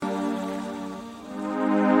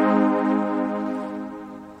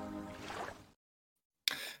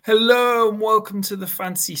Hello and welcome to the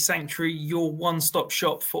Fantasy Sanctuary, your one-stop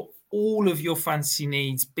shop for all of your fantasy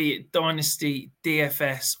needs, be it Dynasty,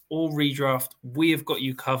 DFS, or Redraft. We have got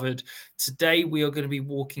you covered. Today, we are going to be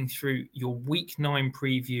walking through your Week 9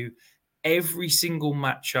 preview, every single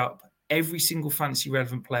matchup, every single fantasy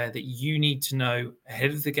relevant player that you need to know ahead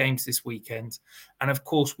of the games this weekend. And of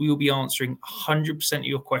course, we will be answering 100% of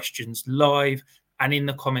your questions live and in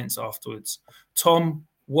the comments afterwards. Tom,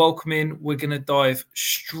 welcome in. We're going to dive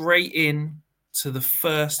straight in to the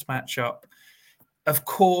first matchup. Of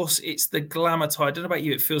course, it's the glamour tie. I don't know about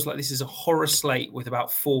you. It feels like this is a horror slate with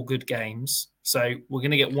about 4 good games. So we're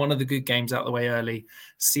going to get one of the good games out of the way early.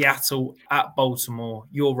 Seattle at Baltimore.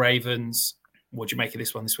 Your Ravens. What do you make of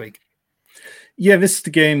this one this week? Yeah, this is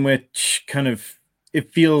the game which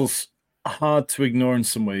it feels hard to ignore in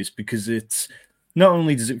some ways because it's not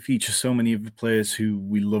only does it feature so many of the players who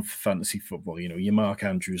we love for fantasy football, your Mark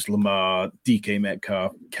Andrews, Lamar, DK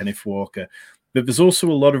Metcalf, Kenneth Walker, but there's also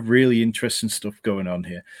a lot of really interesting stuff going on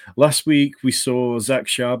here. Last week, we saw Zach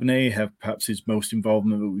Charbonnet have perhaps his most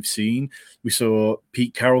involvement that we've seen. We saw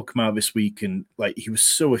Pete Carroll come out this week and he was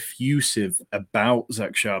so effusive about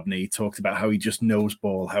Zach Charbonnet. He talked about how he just knows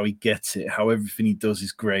ball, how he gets it, how everything he does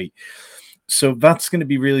is great. So that's going to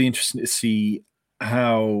be really interesting to see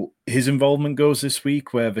how his involvement goes this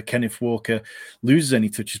week, whether Kenneth Walker loses any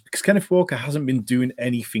touches, because Kenneth Walker hasn't been doing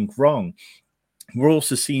anything wrong. We're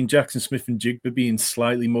also seeing Jackson Smith and Jigba being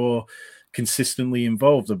slightly more consistently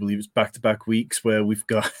involved. I believe it's back-to-back weeks where we've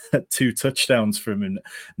got 2 touchdowns from him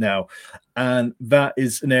now. And that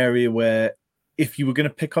is an area where if you were going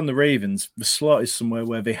to pick on the Ravens, the slot is somewhere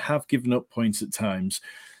where they have given up points at times.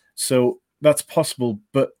 So that's possible.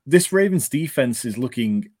 But this Ravens defense is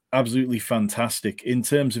looking absolutely fantastic in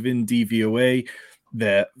terms of in DVOA.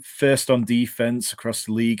 They're first on defense across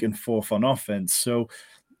the league and 4th on offense. So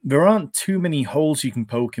there aren't too many holes you can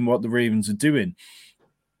poke in what the Ravens are doing.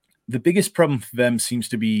 The biggest problem for them seems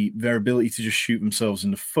to be their ability to just shoot themselves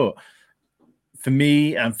in the foot. For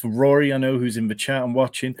me and for Rory, I know who's in the chat and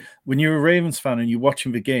watching, when you're a Ravens fan and you're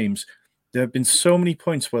watching the games, there have been so many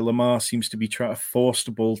points where Lamar seems to be trying to force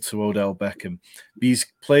the ball to Odell Beckham. These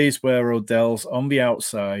plays where Odell's on the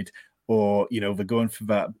outside or, they're going for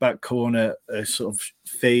that back corner sort of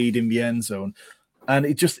fade in the end zone, and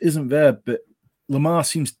it just isn't there. But Lamar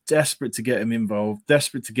seems desperate to get him involved,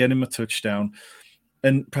 desperate to get him a touchdown,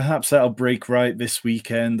 and perhaps that'll break right this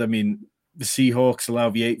weekend. I mean, the Seahawks allow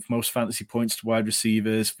the 8th most fantasy points to wide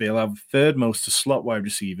receivers. They allow the 3rd most to slot wide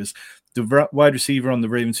receivers. The wide receiver on the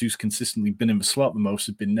Ravens who's consistently been in the slot the most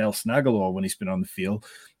has been Nelson Aguilar when he's been on the field.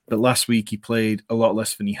 But last week he played a lot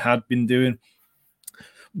less than he had been doing.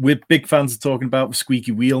 We're big fans of talking about the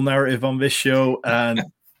squeaky wheel narrative on this show, and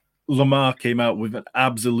Lamar came out with an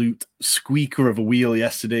absolute squeaker of a wheel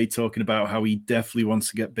yesterday, talking about how he definitely wants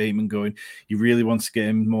to get Bateman going. He really wants to get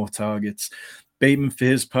him more targets. Bateman, for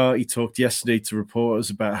his part, he talked yesterday to reporters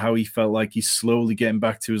about how he felt like he's slowly getting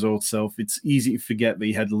back to his old self. It's easy to forget that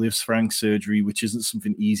he had Lisfranc surgery, which isn't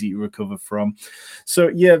something easy to recover from. So,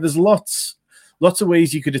 yeah, there's lots of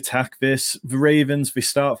ways you could attack this. The Ravens, they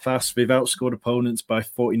start fast. They've outscored opponents by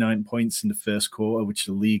 49 points in the first quarter, which is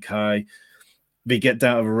a league high. They get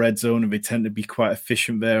down to the red zone and they tend to be quite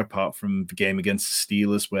efficient there, apart from the game against the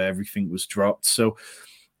Steelers where everything was dropped. So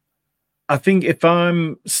I think if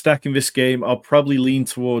I'm stacking this game, I'll probably lean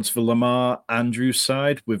towards the Lamar Andrews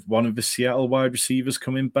side with one of the Seattle wide receivers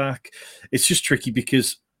coming back. It's just tricky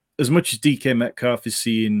because as much as DK Metcalf is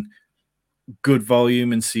seeing good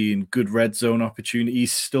volume and seeing good red zone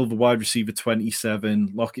opportunities, still the wide receiver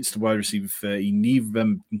 27, Lockett's the wide receiver 30, neither of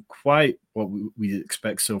them quite what we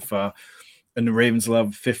expect so far. And the Ravens will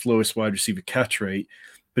have the 5th lowest wide receiver catch rate.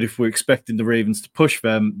 But if we're expecting the Ravens to push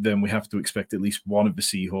them, then we have to expect at least one of the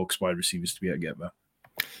Seahawks wide receivers to be able to get there.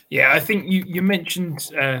 Yeah, I think you mentioned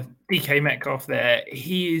DK Metcalf there.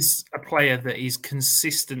 He is a player that is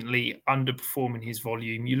consistently underperforming his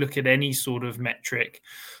volume. You look at any sort of metric.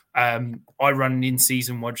 I run an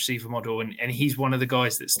in-season wide receiver model, and he's one of the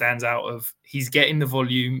guys that stands out of he's getting the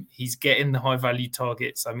volume, he's getting the high-value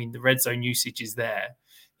targets. I mean, the red zone usage is there.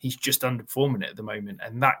 He's just underperforming it at the moment,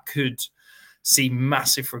 and that could see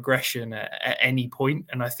massive regression at any point.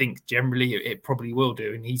 And I think generally it probably will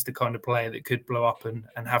do. And he's the kind of player that could blow up and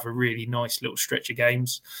have a really nice little stretch of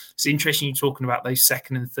games. It's interesting you talking about those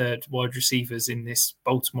 2nd and 3rd wide receivers in this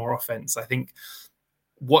Baltimore offense. I think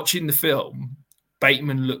watching the film,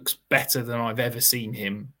 Bateman looks better than I've ever seen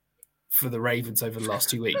him for the Ravens over the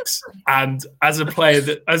last 2 weeks. And as a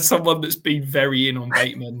player as someone that's been very in on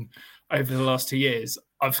Bateman over the last 2 years,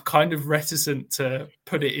 I've kind of reticent to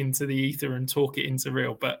put it into the ether and talk it into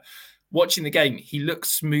real. But watching the game, he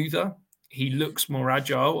looks smoother. He looks more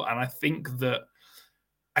agile. And I think that,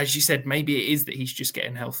 as you said, maybe it is that he's just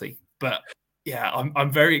getting healthy. But yeah,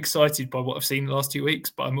 I'm very excited by what I've seen the last 2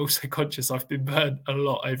 weeks, but I'm also conscious I've been burned a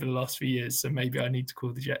lot over the last few years. So maybe I need to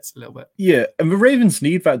call the Jets a little bit. Yeah, and the Ravens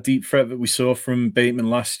need that deep threat that we saw from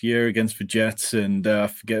Bateman last year against the Jets, and I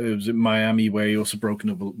forget, it was in Miami where he also broke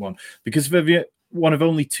another one, because they're one of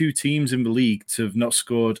only 2 teams in the league to have not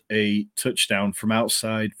scored a touchdown from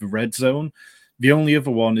outside the red zone. The only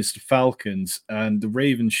other one is the Falcons, and the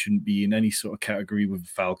Ravens shouldn't be in any sort of category with the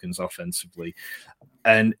Falcons offensively.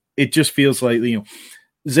 And it just feels like,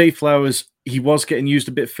 Zay Flowers, he was getting used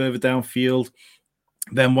a bit further downfield.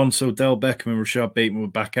 Then once Odell Beckham and Rashad Bateman were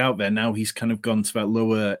back out there, now he's kind of gone to that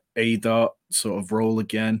lower A-dot sort of role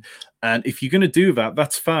again. And if you're going to do that,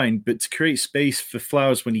 that's fine. But to create space for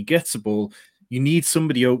Flowers when he gets the ball, you need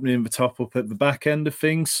somebody opening the top up at the back end of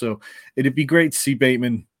things. So it'd be great to see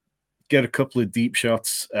Bateman get a couple of deep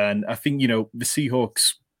shots. And I think, the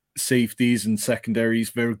Seahawks safeties and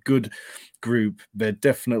secondaries, they're a good group. They're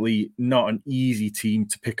definitely not an easy team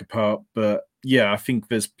to pick apart, but yeah, I think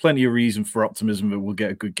there's plenty of reason for optimism that we'll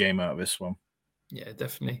get a good game out of this one. Yeah,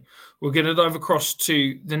 definitely. We're going to dive across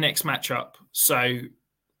to the next matchup. So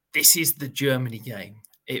this is the Germany game.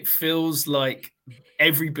 It feels like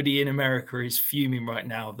everybody in America is fuming right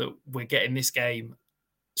now that we're getting this game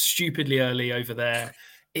stupidly early over there.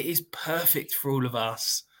 It is perfect for all of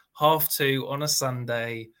us. 2:30 on a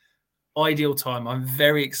Sunday, ideal time. I'm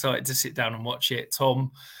very excited to sit down and watch it.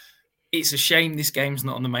 Tom, it's a shame this game's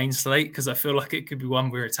not on the main slate because I feel like it could be one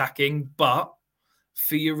we're attacking. But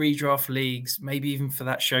for your redraft leagues, maybe even for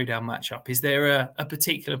that showdown matchup, is there a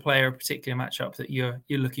particular player, a particular matchup that you're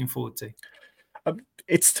looking forward to?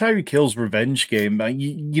 It's Tyreek Hill's revenge game.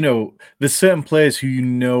 There's certain players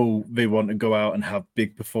who they want to go out and have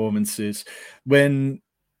big performances. When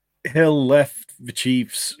Hill left the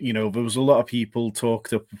Chiefs, there was a lot of people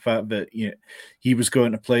talked up the fact that he was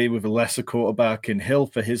going to play with a lesser quarterback, and Hill,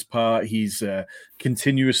 for his part, he's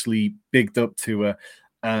continuously bigged up to her.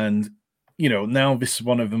 And now this is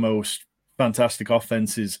one of the most fantastic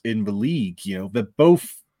offenses in the league. They're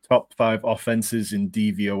both top 5 offenses in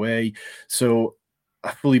DVOA, so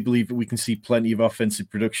I fully believe that we can see plenty of offensive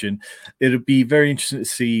production. It'll be very interesting to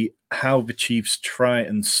see how the Chiefs try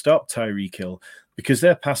and stop Tyreek Hill, because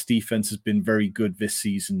their pass defense has been very good this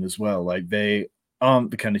season as well. Like, they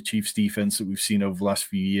aren't the kind of Chiefs defense that we've seen over the last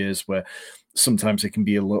few years, where sometimes it can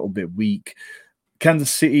be a little bit weak.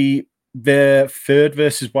 Kansas City, they're 3rd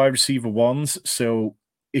versus wide receiver ones. So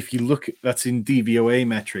if you look at that's in DVOA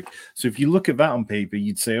metric. So if you look at that on paper,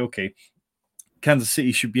 you'd say, okay, Kansas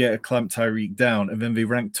City should be able to clamp Tyreek down. And then they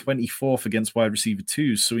rank 24th against wide receiver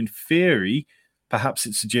 2s. So in theory, perhaps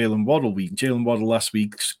it's a Jalen Waddle week. Jalen Waddle last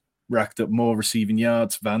week racked up more receiving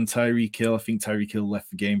yards than Tyreek Hill. I think Tyreek Hill left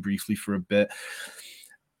the game briefly for a bit.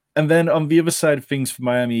 And then on the other side of things for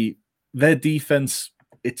Miami, their defense,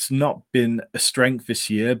 it's not been a strength this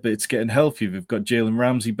year, but it's getting healthier. They've got Jalen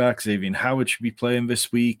Ramsey back. Xavier Howard should be playing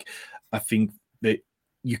this week. I think that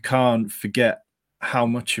you can't forget how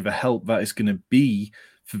much of a help that is going to be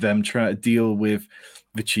for them trying to deal with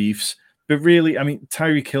the Chiefs. But really,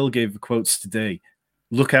 Tyreek Hill gave the quotes today.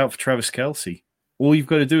 Look out for Travis Kelce. All you've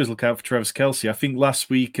got to do is look out for Travis Kelce. I think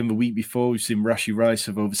last week and the week before, we've seen Rashee Rice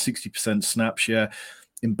have over 60% snap share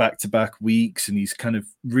in back-to-back weeks, and he's kind of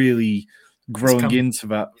really growing into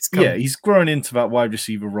that. Yeah, he's growing into that wide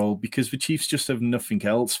receiver role because the Chiefs just have nothing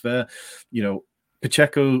else there.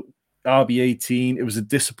 Pacheco, RB18, it was a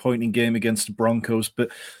disappointing game against the Broncos,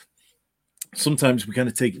 but sometimes we kind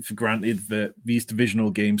of take it for granted that these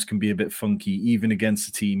divisional games can be a bit funky, even against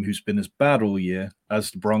a team who's been as bad all year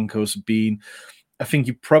as the Broncos have been. I think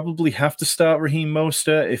you probably have to start Raheem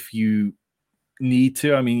Mostert if you need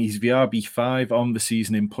to. He's the RB5 on the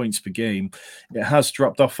season in points per game. It has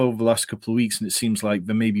dropped off over the last couple of weeks, and it seems like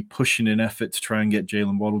they may be pushing an effort to try and get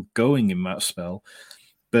Jalen Waddle going in that spell.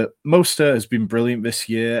 But Mostert has been brilliant this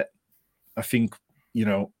year. I think,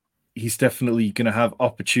 he's definitely going to have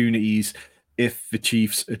opportunities if the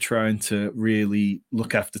Chiefs are trying to really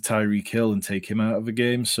look after Tyreek Hill and take him out of the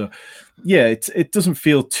game. So, yeah, it doesn't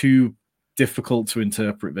feel too difficult to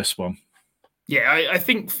interpret this one. Yeah, I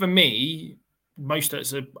think for me,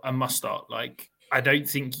 Mostert's a must start. Like, I don't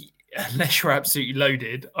think, unless you're absolutely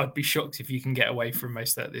loaded, I'd be shocked if you can get away from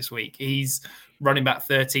Mostert this week. He's running back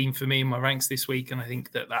 13 for me in my ranks this week, and I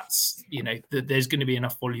think that's, that there's going to be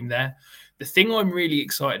enough volume there. The thing I'm really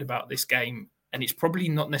excited about this game, and it's probably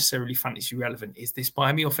not necessarily fantasy relevant, is this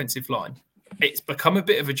Miami offensive line. It's become a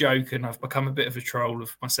bit of a joke, and I've become a bit of a troll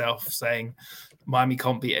of myself saying Miami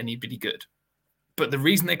can't beat anybody good. But the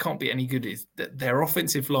reason they can't be any good is that their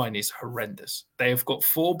offensive line is horrendous. They have got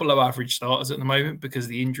 4 below average starters at the moment because of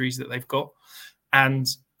the injuries that they've got. And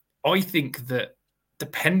I think that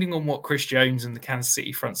depending on what Chris Jones and the Kansas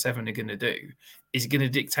City front seven are going to do is going to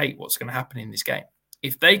dictate what's going to happen in this game.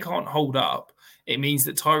 If they can't hold up, it means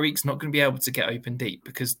that Tyreek's not going to be able to get open deep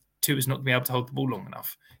because Tua's not going to be able to hold the ball long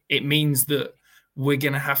enough. It means that we're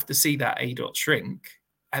going to have to see that A-dot shrink,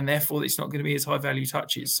 and therefore it's not going to be as high-value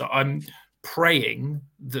touches. So I'm praying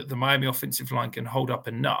that the Miami offensive line can hold up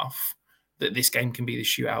enough that this game can be the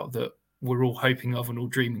shootout that we're all hoping of and all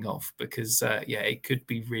dreaming of, because, it could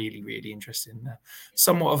be really, really interesting.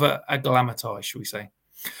 Somewhat of a glamour tie, shall we say.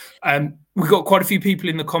 We've got quite a few people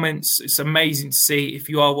in the comments. It's amazing to see. If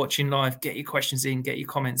you are watching live, get your questions in, get your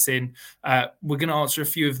comments in. We're going to answer a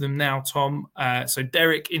few of them now, Tom. So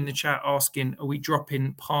Derek in the chat asking, are we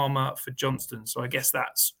dropping Palmer for Johnston? So I guess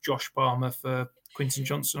that's Josh Palmer for Quinton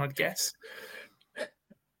Johnston, I'd guess.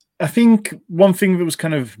 I think one thing that was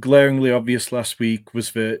kind of glaringly obvious last week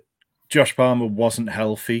was that Josh Palmer wasn't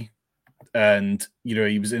healthy. And,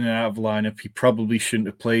 he was in and out of lineup. He probably shouldn't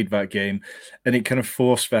have played that game. And it kind of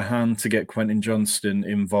forced their hand to get Quentin Johnston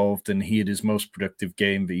involved. And he had his most productive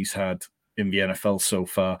game that he's had in the NFL so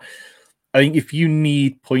far. I think if you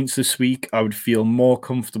need points this week, I would feel more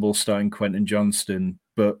comfortable starting Quentin Johnston.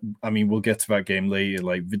 But, we'll get to that game later.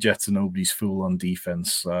 Like, the Jets are nobody's fool on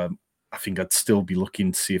defense. I think I'd still be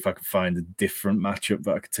looking to see if I could find a different matchup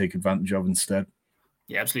that I could take advantage of instead.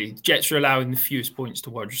 Yeah, absolutely. Jets are allowing the fewest points to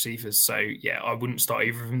wide receivers. So, I wouldn't start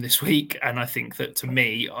either of them this week. And I think that, to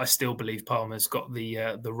me, I still believe Palmer's got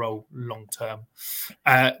the role long term.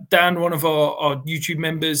 Dan, one of our YouTube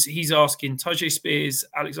members, he's asking Tajay Spears,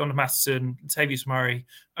 Alexander Mattison, Latavius Murray,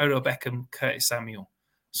 Odell Beckham, Curtis Samuel.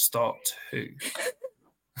 Start who?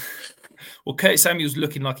 Well, Curtis Samuel's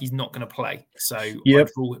looking like he's not going to play. So yep.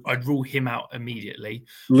 I'd rule him out immediately.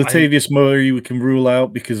 Latavius Murray we can rule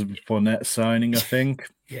out because of the Fournette signing, I think.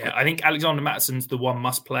 Yeah, I think Alexander Mattison's the one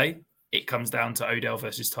must play. It comes down to Odell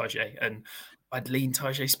versus Tajay. And I'd lean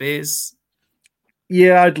Tajay Spears.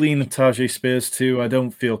 Yeah, I'd lean Tajay Spears too. I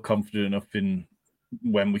don't feel confident enough in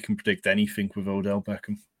when we can predict anything with Odell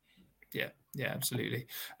Beckham. Yeah, absolutely.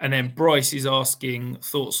 And then Bryce is asking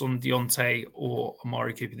thoughts on Deontay or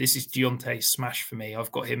Amari Cooper. This is Deontay's smash for me.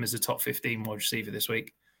 I've got him as a top 15 wide receiver this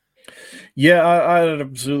week. Yeah, I'd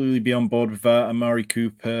absolutely be on board with that. Amari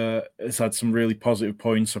Cooper has had some really positive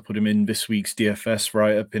points. I put him in this week's DFS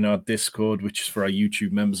write-up in our Discord, which is for our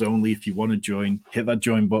YouTube members only. If you want to join, hit that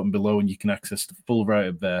join button below and you can access the full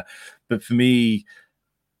write-up there. But for me,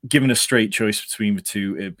 given a straight choice between the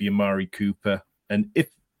two, it'd be Amari Cooper. And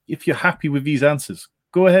if you're happy with these answers,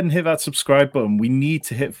 go ahead and hit that subscribe button. We need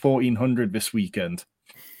to hit 1,400 this weekend.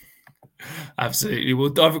 Absolutely. We'll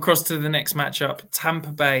dive across to the next matchup.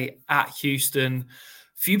 Tampa Bay at Houston.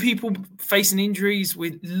 Few people facing injuries.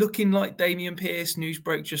 We're looking like Dameon Pierce. News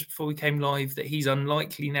broke just before we came live that he's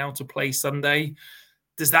unlikely now to play Sunday.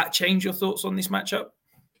 Does that change your thoughts on this matchup?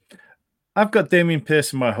 I've got Dameon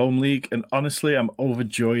Pierce in my home league, and honestly, I'm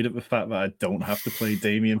overjoyed at the fact that I don't have to play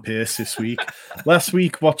Dameon Pierce this week. Last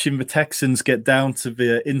week, watching the Texans get down to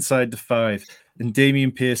the inside the 5, and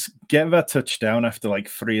Dameon Pierce get that touchdown after like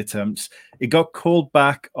 3 attempts. It got called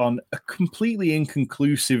back on a completely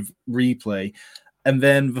inconclusive replay, and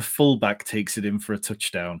then the fullback takes it in for a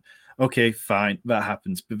touchdown. Okay, fine, that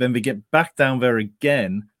happens. But then they get back down there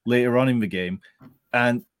again later on in the game,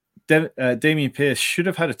 and Dameon Pierce should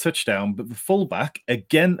have had a touchdown, but the fullback,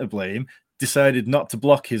 again to blame, decided not to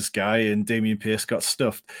block his guy, and Dameon Pierce got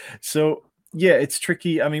stuffed. So, yeah, it's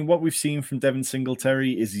tricky. What we've seen from Devin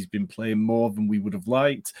Singletary is he's been playing more than we would have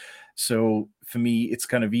liked. So, for me, it's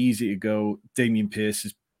kind of easy to go. Dameon Pierce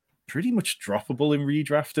is pretty much droppable in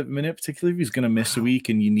redraft at the minute, particularly if he's going to miss a week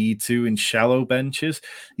and you need to in shallow benches.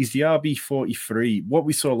 He's the RB43. What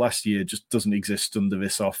we saw last year just doesn't exist under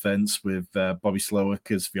this offense with Bobby Slowick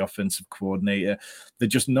as the offensive coordinator. They're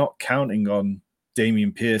just not counting on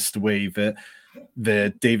Dameon Pierce the way that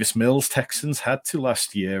the Davis Mills Texans had to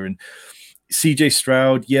last year. And CJ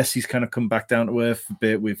Stroud, yes, he's kind of come back down to earth a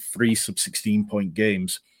bit with 3 sub-16-point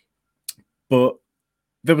games. But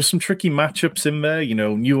there were some tricky matchups in there.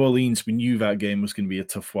 New Orleans, we knew that game was going to be a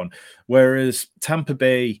tough one. Whereas Tampa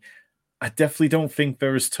Bay, I definitely don't think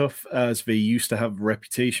they're as tough as they used to have a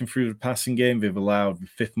reputation through the passing game. They've allowed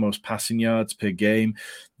the 5th most passing yards per game.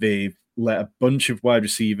 They've let a bunch of wide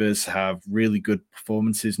receivers have really good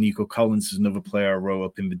performances. Nico Collins is another player I wrote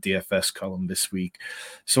up in the DFS column this week.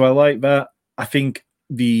 So I like that. I think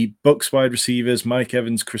the Bucs wide receivers, Mike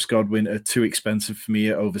Evans, Chris Godwin, are too expensive for me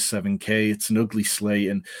at over 7K. It's an ugly slate,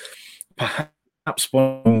 and perhaps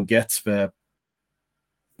one gets there.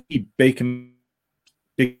 Baker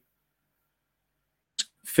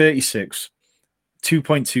 36.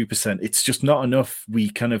 2.2%. It's just not enough.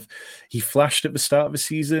 He flashed at the start of the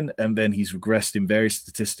season and then he's regressed in various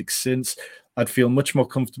statistics since. I'd feel much more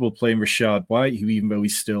comfortable playing Rashad White, who, even though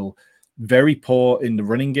he's still very poor in the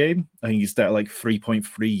running game, I think he's at like 3.3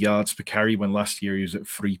 yards per carry when last year he was at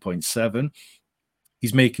 3.7.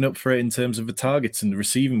 He's making up for it in terms of the targets and the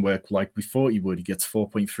receiving work like we thought he would. He gets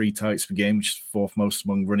 4.3 targets per game, which is fourth most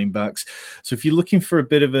among running backs. So if you're looking for a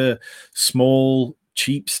bit of a small,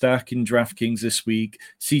 cheap stack in DraftKings this week,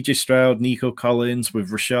 CJ Stroud, Nico Collins with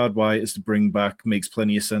Rashad White as the bring back makes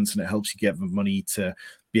plenty of sense, and it helps you get the money to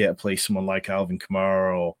be able to play someone like Alvin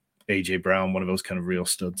Kamara or AJ Brown, one of those kind of real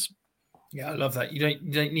studs. Yeah, I love that. You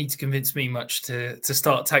don't need to convince me much to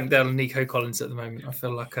start Tank Dell and Nico Collins at the moment. I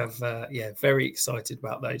feel like I've very excited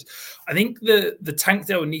about those. I think the Tank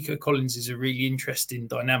Dell and Nico Collins is a really interesting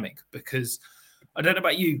dynamic because I don't know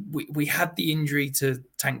about you. We had the injury to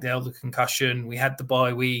Tank Dell, the concussion. We had the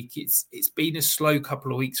bye week. It's been a slow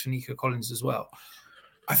couple of weeks for Nico Collins as well.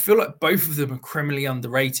 I feel like both of them are criminally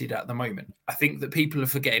underrated at the moment. I think that people are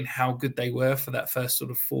forgetting how good they were for that first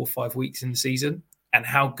sort of 4 or 5 weeks in the season, and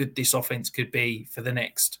how good this offense could be for the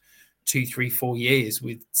next 2, 3, 4 years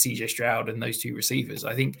with CJ Stroud and those two receivers.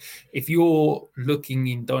 I think if you're looking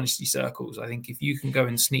in dynasty circles, I think if you can go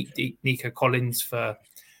and sneak Nico Collins for,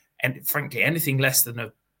 and frankly, anything less than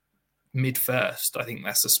a mid-first, I think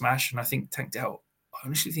that's a smash. And I think Tank Dell, I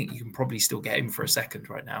honestly think you can probably still get him for a second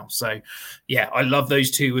right now. So, yeah, I love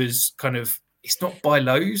those two as kind of, it's not buy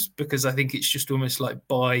lows because I think it's just almost like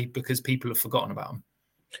buy because people have forgotten about them.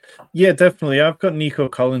 Yeah, definitely. I've got Nico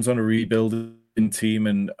Collins on a rebuilding team,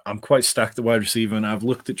 and I'm quite stacked at wide receiver, and I've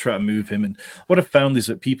looked at trying to move him. And what I've found is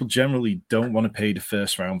that people generally don't want to pay the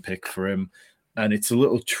first round pick for him, and it's a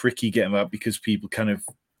little tricky getting that because people kind of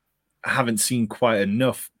haven't seen quite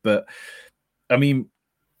enough. But I mean,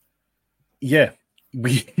 yeah,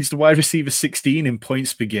 he's the wide receiver 16 in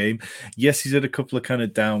points per game. Yes, he's had a couple of kind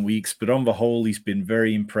of down weeks, but on the whole, he's been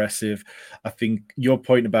very impressive. I think your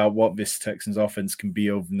point about what this Texans offense can be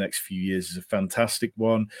over the next few years is a fantastic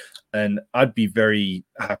one. And I'd be very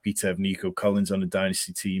happy to have Nico Collins on a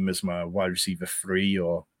dynasty team as my wide receiver 3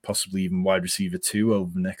 or possibly even wide receiver 2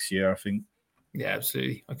 over the next year, I think. Yeah,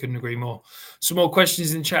 absolutely. I couldn't agree more. Some more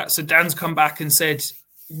questions in chat. So Dan's come back and said,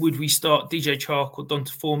 would we start DJ Chark or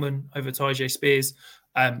Donta Foreman over Tyjae Spears?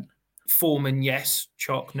 Foreman, yes.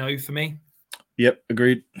 Chark, no for me. Yep,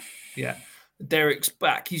 agreed. Yeah. Derek's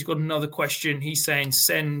back. He's got another question. He's saying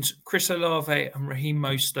send Chris Olave and Raheem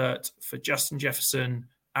Mostert for Justin Jefferson,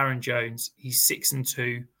 Aaron Jones. He's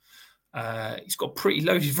 6-2. He's got a pretty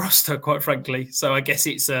loaded roster, quite frankly. So I guess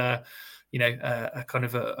it's a kind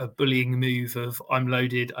of a bullying move of I'm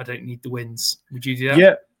loaded, I don't need the wins. Would you do that?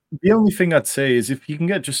 Yeah. The only thing I'd say is if you can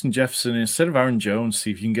get Justin Jefferson instead of Aaron Jones,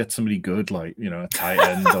 see if you can get somebody good, like, a tight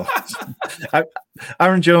end or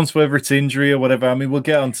Aaron Jones, whether it's injury or whatever. I mean, we'll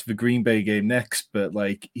get onto the Green Bay game next, but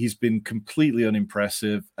like he's been completely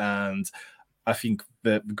unimpressive. And I think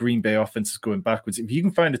that the Green Bay offense is going backwards. If you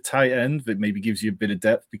can find a tight end that maybe gives you a bit of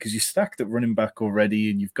depth because you're stacked at running back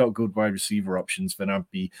already and you've got good wide receiver options, then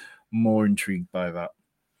I'd be more intrigued by that.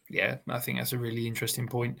 Yeah, I think that's a really interesting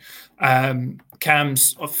point.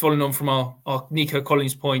 Cam's following on from our Nico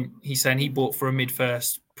Collins point. He's saying he bought for a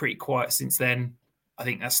mid-first, pretty quiet since then. I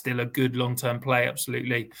think that's still a good long-term play,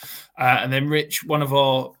 absolutely. And then Rich, one of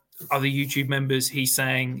our other YouTube members, he's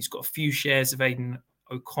saying he's got a few shares of Aiden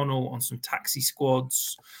O'Connell on some taxi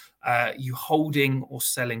squads. You holding or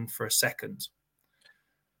selling for a second?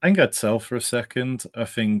 I think I'd sell for a second. I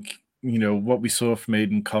think, what we saw from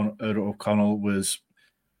Aiden O'Connell was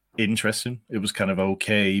interesting. It was kind of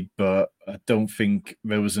okay, but I don't think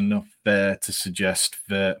there was enough there to suggest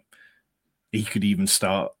that he could even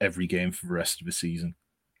start every game for the rest of the season.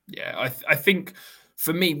 Yeah, I think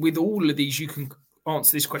for me, with all of these, you can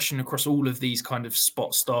answer this question across all of these kind of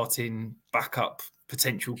spot starting backup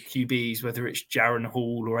potential QBs, whether it's Jaron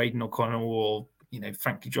Hall or Aiden O'Connell or,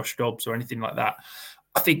 frankly, Josh Dobbs or anything like that.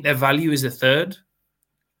 I think their value is a third.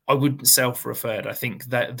 I wouldn't sell for a third. I think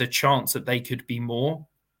that the chance that they could be more,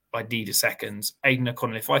 I need a second. Aiden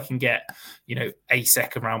O'Connell, if I can get, a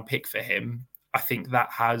second round pick for him, I think that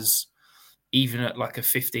has, even at like a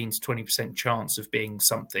 15 to 20% chance of being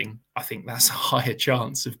something, I think that's a higher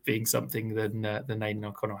chance of being something than Aiden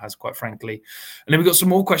O'Connell has, quite frankly. And then we've got some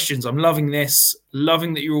more questions. I'm loving this.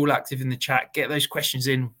 Loving that you're all active in the chat. Get those questions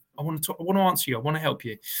in. I want to answer you. I want to help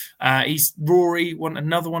you. He's Rory,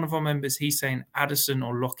 another one of our members. He's saying Addison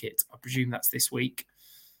or Lockett. I presume that's this week.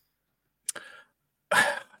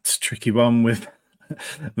 It's a tricky one with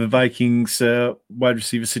the Vikings wide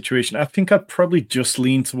receiver situation. I think I'd probably just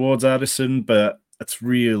lean towards Addison, but it's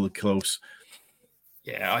really close.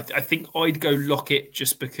 Yeah, I think I'd go Lockett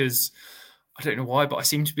just because I don't know why, but I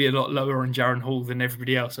seem to be a lot lower on Jaron Hall than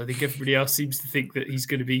everybody else. I think everybody else seems to think that he's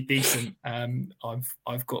going to be decent.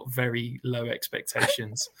 I've got very low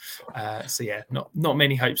expectations, so yeah, not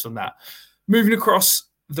many hopes on that. Moving across,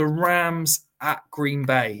 the Rams at Green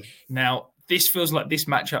Bay. Now, this feels like this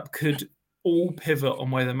matchup could all pivot on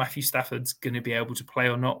whether Matthew Stafford's going to be able to play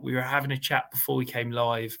or not. We were having a chat before we came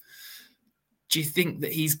live. Do you think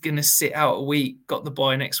that he's going to sit out a week, got the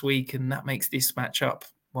bye next week, and that makes this matchup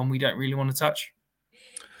one we don't really want to touch?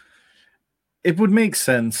 It would make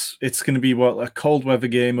sense. It's going to be a cold weather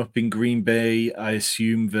game up in Green Bay. I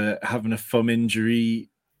assume that having a thumb injury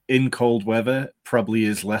in cold weather probably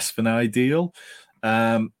is less than ideal.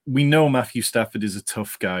 We know Matthew Stafford is a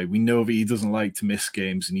tough guy. We know that he doesn't like to miss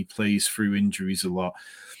games and he plays through injuries a lot.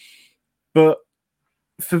 But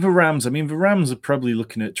for the Rams, I mean, the Rams are probably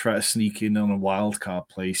looking at trying to sneak in on a wild card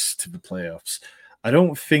place to the playoffs. I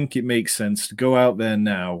don't think it makes sense to go out there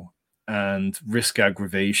now and risk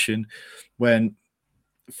aggravation when,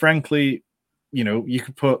 frankly, you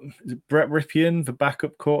could put Brett Ripien, the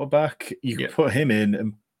backup quarterback, you could put him in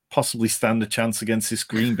and possibly stand a chance against this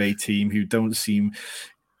Green Bay team who don't seem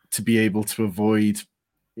to be able to avoid,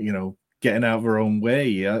 getting out of their own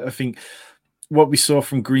way. I think what we saw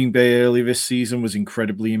from Green Bay early this season was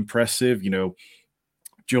incredibly impressive.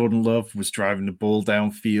 Jordan Love was driving the ball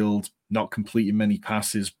downfield, not completing many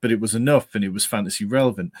passes, but it was enough and it was fantasy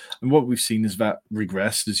relevant. And what we've seen is that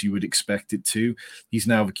regressed as you would expect it to. He's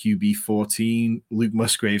now the QB 14, Luke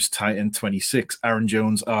Musgrave's tight end 26, Aaron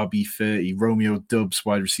Jones RB 30, Romeo Doubs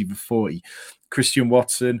wide receiver 40, Christian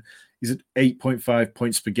Watson is at 8.5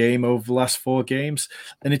 points per game over the last 4 games.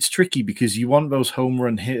 And it's tricky because you want those home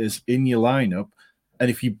run hitters in your lineup. And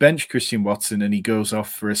if you bench Christian Watson and he goes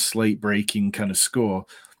off for a slate-breaking kind of score,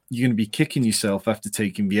 you're going to be kicking yourself after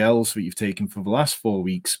taking the L's that you've taken for the last 4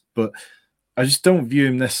 weeks. But I just don't view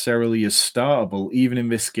him necessarily as startable, even in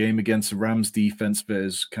this game against the Rams defense that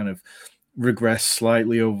has kind of regressed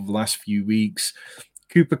slightly over the last few weeks.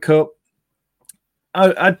 Cooper Kupp,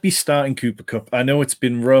 I'd be starting Cooper Kupp. I know it's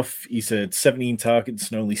been rough. He's had 17 targets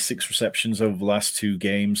and only 6 receptions over the last 2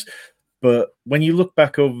 games. But when you look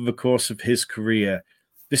back over the course of his career,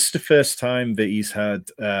 this is the first time that he's had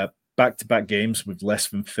back-to-back games with less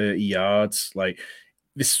than 30 yards. Like,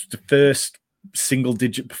 this is the first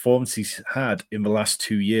single-digit performance he's had in the last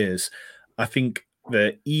 2 years. I think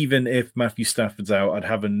that even if Matthew Stafford's out, I'd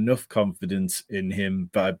have enough confidence in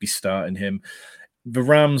him that I'd be starting him. The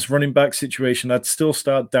Rams running back situation, I'd still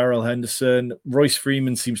start Darrell Henderson. Royce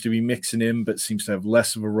Freeman seems to be mixing in, but seems to have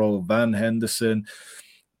less of a role than Henderson.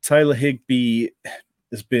 Tyler Higbee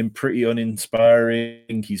has been pretty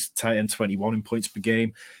uninspiring. He's tight end 21 in points per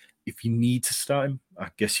game. If you need to start him, I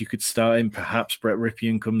guess you could start him. Perhaps Brett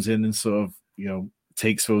Ripien comes in and sort of,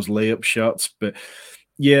 takes those layup shots. But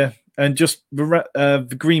yeah, and just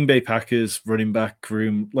the Green Bay Packers running back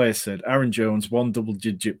room, like I said, Aaron Jones, 1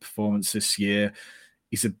 double-digit performance this year.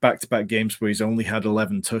 He's had back-to-back games where he's only had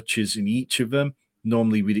 11 touches in each of them.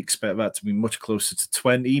 Normally, we'd expect that to be much closer to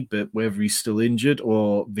 20, but whether he's still injured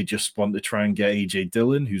or they just want to try and get A.J.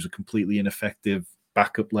 Dillon, who's a completely ineffective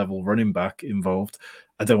backup-level running back, involved,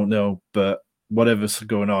 I don't know. But whatever's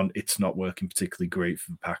going on, it's not working particularly great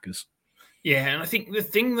for the Packers. Yeah, and I think the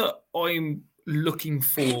thing that I'm looking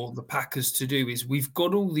for the Packers to do is we've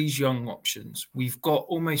got all these young options. We've got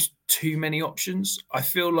almost too many options. I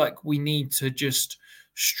feel like we need to just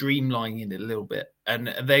streamline it a little bit.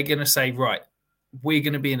 And they're going to say, right, we're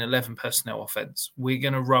going to be an 11 personnel offense. We're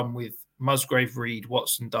going to run with Musgrave, Reed,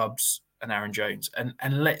 Watson, Doubs, and Aaron Jones.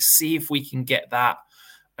 And let's see if we can get that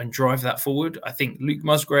and drive that forward. I think Luke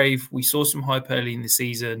Musgrave, we saw some hype early in the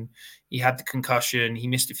season. He had the concussion. He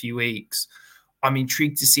missed a few weeks. I'm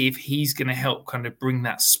intrigued to see if he's going to help kind of bring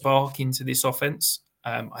that spark into this offense.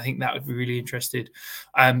 I think that would be really interested.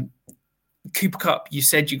 Cooper Kupp, you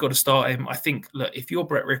said you got to start him. I think, look, if you're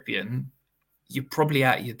Brett Ripien, you're probably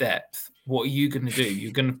out of your depth. What are you going to do?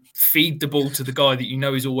 You're going to feed the ball to the guy that you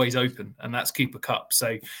know is always open, and that's Cooper Kupp.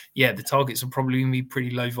 So, yeah, the targets are probably going to be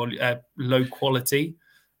pretty low quality,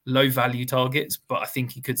 low value targets, but I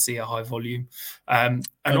think he could see a high volume. And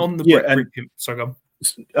on the Brett Ripien, sorry, go on.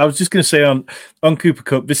 I was just going to say on Cooper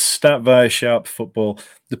Kupp, this stat via Sharp Football,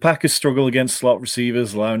 the Packers struggle against slot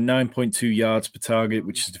receivers, allowing 9.2 yards per target,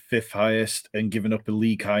 which is the 5th highest, and giving up a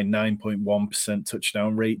league high 9.1%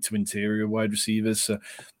 touchdown rate to interior wide receivers. So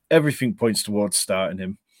everything points towards starting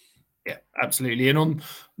him. Yeah, absolutely. And on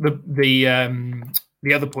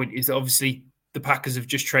the other point is that obviously the Packers have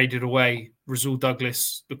just traded away Rasul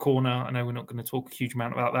Douglas, the corner. I know we're not going to talk a huge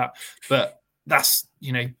amount about that, but that's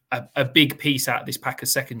a big piece out of this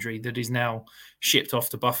Packers secondary that is now shipped off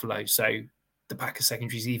to Buffalo. So the Packers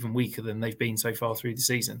secondary is even weaker than they've been so far through the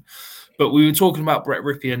season. But we were talking about Brett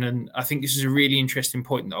Ripien, and I think this is a really interesting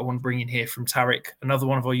point that I want to bring in here from Tarek, another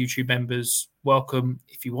one of our YouTube members. Welcome.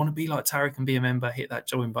 If you want to be like Tarek and be a member, hit that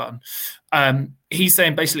join button. He's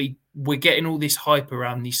saying basically we're getting all this hype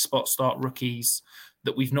around these spot start rookies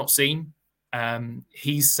that we've not seen.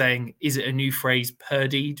 He's saying, is it a new phrase,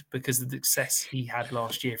 Purdied, because of the success he had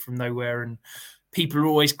last year from nowhere, and people are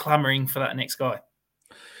always clamoring for that next guy?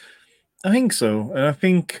 I think so. And I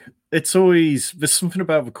think it's always, there's something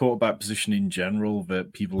about the quarterback position in general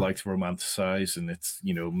that people like to romanticize. And it's,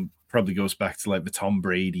 probably goes back to like the Tom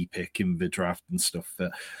Brady pick in the draft and stuff,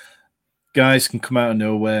 that guys can come out of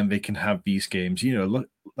nowhere and they can have these games. Look,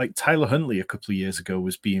 like Tyler Huntley a couple of years ago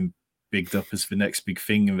was being bigged up as the next big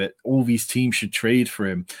thing, and that all these teams should trade for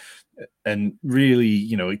him. And really,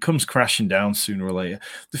 it comes crashing down sooner or later.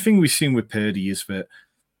 The thing we've seen with Purdy is that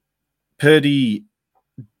Purdy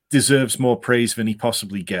deserves more praise than he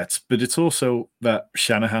possibly gets, but it's also that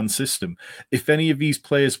Shanahan system. If any of these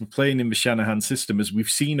players were playing in the Shanahan system, as we've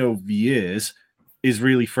seen over the years, is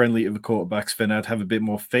really friendly to the quarterbacks, then I'd have a bit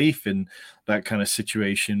more faith in that kind of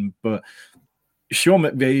situation. But Sean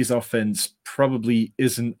McVay's offense probably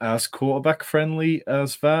isn't as quarterback friendly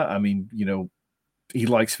as that. I mean, he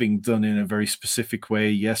likes things done in a very specific way.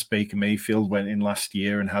 Yes, Baker Mayfield went in last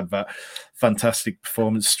year and had that fantastic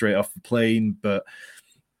performance straight off the plane, but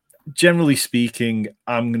generally speaking,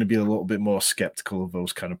 I'm going to be a little bit more skeptical of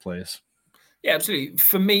those kind of players. Yeah, absolutely.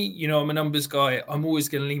 For me, I'm a numbers guy. I'm always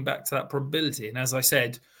going to lean back to that probability. And as I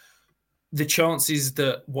said, the chances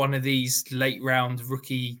that one of these late round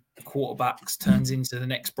rookie quarterbacks turns into the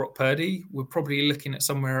next Brock Purdy, we're probably looking at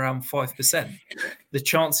somewhere around 5%. The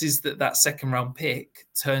chances that that second round pick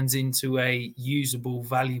turns into a usable,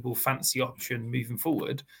 valuable fantasy option moving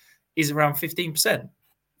forward is around 15%.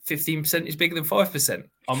 15% is bigger than 5%.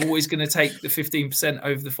 I'm always going to take the 15%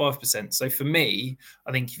 over the 5%. So for me,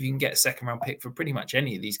 I think if you can get a second round pick for pretty much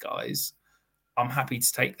any of these guys, I'm happy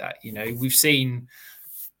to take that. We've seen,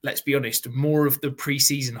 let's be honest, more of the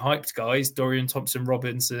preseason hyped guys, Dorian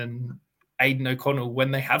Thompson-Robinson, Aiden O'Connell, when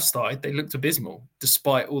they have started, they looked abysmal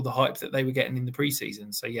despite all the hype that they were getting in the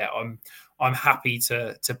preseason. So yeah, I'm happy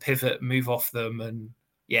to pivot, move off them, and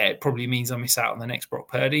yeah, it probably means I miss out on the next Brock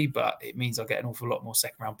Purdy, but it means I'll get an awful lot more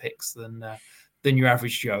second round picks than your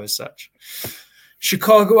average Joe as such.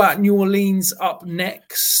 Chicago at New Orleans up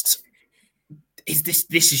next.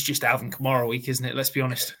 This is just Alvin Kamara week, isn't it? Let's be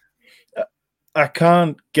honest. I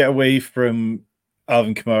can't get away from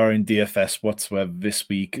Alvin Kamara in DFS whatsoever this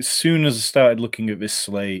week. As soon as I started looking at this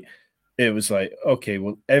slate, it was like, okay,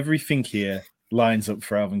 well, everything here lines up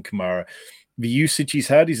for Alvin Kamara. The usage he's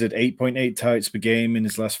had 8.8 targets per game in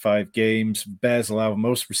his last 5 games. Bears allow the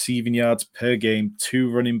most receiving yards per game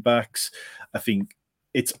to running backs. I think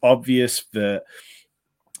it's obvious that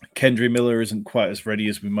Kendre Miller isn't quite as ready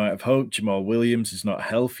as we might have hoped. Jamal Williams is not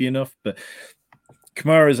healthy enough, but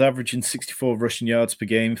Kamara is averaging 64 rushing yards per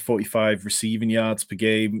game, 45 receiving yards per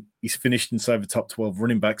game. He's finished inside the top 12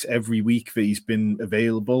 running backs every week that he's been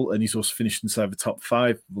available, and he's also finished inside the top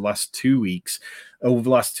 5 for the last 2 weeks. Over the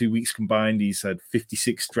last 2 weeks combined, he's had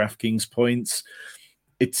 56 DraftKings points.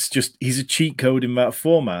 It's just, he's a cheat code in that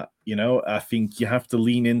format. I think you have to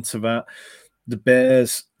lean into that. The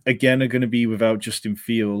Bears, again, are going to be without Justin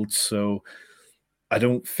Fields, so I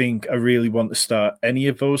don't think I really want to start any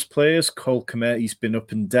of those players. Cole Kmet, he's been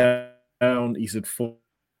up and down. He's had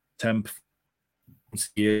 4-10.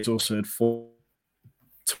 He's also had 4.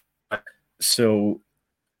 So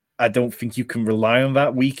I don't think you can rely on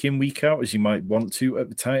that week in, week out as you might want to at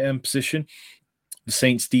the tight end position. The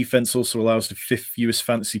Saints defense also allows the 5th fewest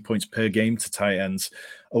fantasy points per game to tight ends,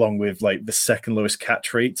 along with like the 2nd lowest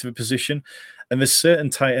catch rate to the position. And there's certain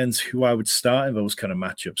tight ends who I would start in those kind of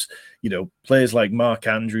matchups. Players like Mark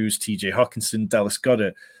Andrews, TJ Hawkinson, Dallas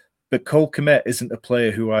Goedert. But Cole Kmet isn't a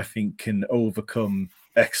player who I think can overcome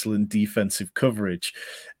excellent defensive coverage.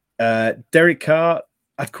 Derek Carr,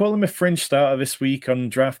 I'd call him a fringe starter this week on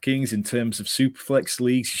DraftKings in terms of Superflex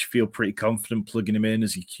leagues. You should feel pretty confident plugging him in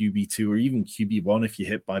as your QB2 or even QB1 if you're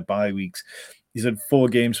hit by bye weeks. He's had 4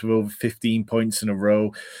 games with over 15 points in a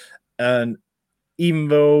row. And even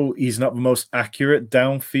though he's not the most accurate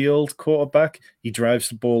downfield quarterback, he drives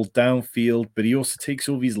the ball downfield, but he also takes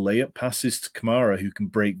all these layup passes to Kamara, who can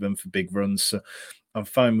break them for big runs. So I'm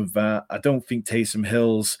fine with that. I don't think Taysom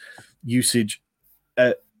Hill's usage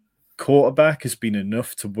at quarterback has been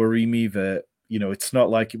enough to worry me that, it's not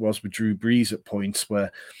like it was with Drew Brees at points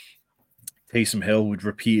where Taysom Hill would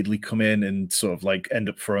repeatedly come in and sort of like end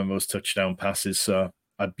up throwing those touchdown passes. So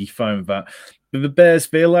I'd be fine with that. But the Bears,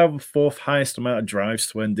 they allow the fourth highest amount of drives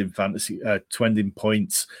to end in fantasy, to end in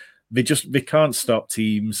points. They can't stop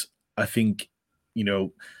teams. I think,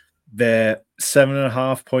 they're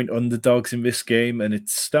 7.5-point underdogs in this game, and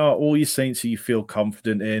it's start all your Saints who you feel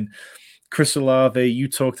confident in. Chris Olave, you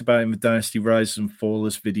talked about in the Dynasty Rises and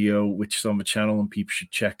Fallers video, which is on the channel and people should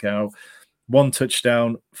check out. 1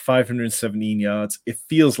 touchdown, 517 yards. It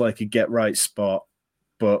feels like a get-right spot,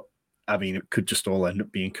 but, I mean, it could just all end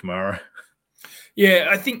up being Kamara. Yeah,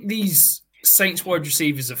 I think these Saints wide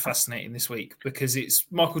receivers are fascinating this week because it's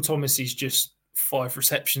Michael Thomas is just 5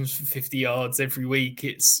 receptions for 50 yards every week.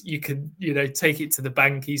 It's you can take it to the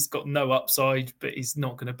bank. He's got no upside, but he's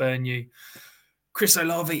not going to burn you. Chris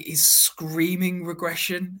Olave is screaming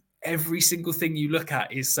regression. Every single thing you look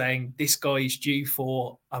at is saying this guy is due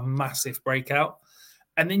for a massive breakout.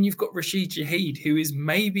 And then you've got Rashid Shaheed, who is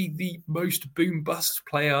maybe the most boom-bust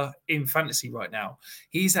player in fantasy right now.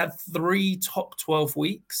 He's had 3 top 12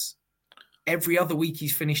 weeks. Every other week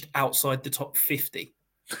he's finished outside the top 50.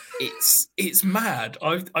 It's mad.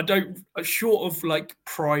 I don't, short of like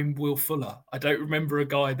prime Will Fuller, I don't remember a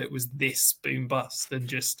guy that was this boom-bust and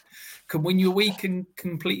just can win you a week and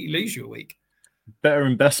completely lose you a week. Better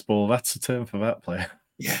in best ball, that's the term for that player.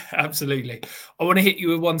 Yeah, absolutely. I want to hit you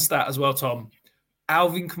with one stat as well, Tom.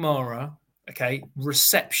 Alvin Kamara, okay,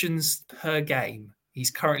 receptions per game. He's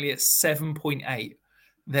currently at 7.8.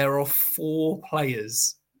 There are 4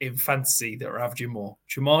 players in fantasy that are averaging more.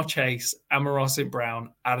 Jamar Chase, Amon-Ra St.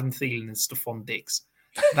 Brown, Adam Thielen, and Stephon Diggs.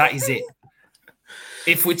 That is it.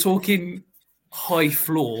 If we're talking high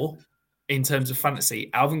floor in terms of fantasy,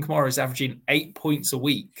 Alvin Kamara is averaging 8 points a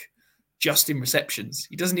week just in receptions.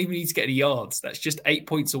 He doesn't even need to get any yards. That's just 8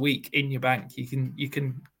 points a week in your bank. You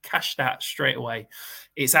can cash that straight away.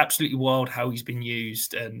 It's absolutely wild how he's been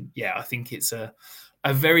used. And yeah, I think it's a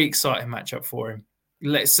very exciting matchup for him.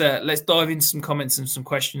 Let's dive into some comments and some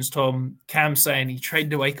questions, Tom. Cam saying he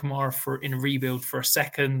traded away Kamara in a rebuild for a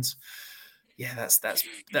second. Yeah,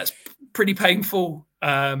 that's pretty painful.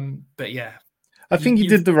 But yeah, I think he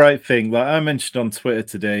did the right thing. Like I mentioned on Twitter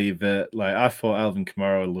today that I thought Alvin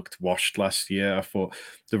Kamara looked washed last year. I thought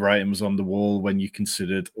the writing was on the wall when you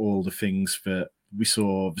considered all the things that we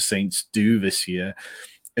saw the Saints do this year.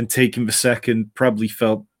 And taking the second probably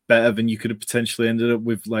felt better than you could have potentially ended up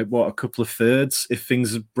with, a couple of thirds if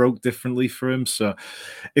things broke differently for him. So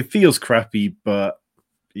it feels crappy, but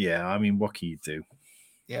yeah, I mean, what can you do?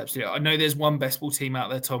 Yeah, absolutely. I know there's one best ball team out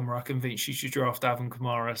there, Tom, where I convinced you should draft Alvin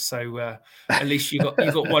Kamara. So at least you got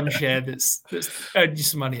one share that's earned you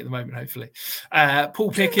some money at the moment, hopefully.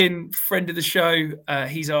 Paul Pickin, friend of the show,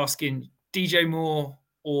 he's asking DJ Moore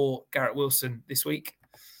or Garrett Wilson this week.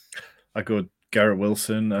 I go Garrett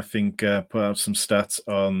Wilson. I think put out some stats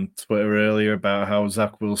on Twitter earlier about how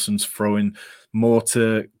Zach Wilson's throwing more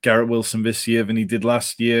to Garrett Wilson this year than he did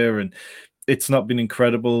last year. And it's not been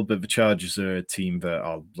incredible, but the Chargers are a team that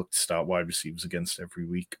I'll look to start wide receivers against every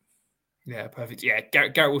week. Yeah, perfect. Yeah,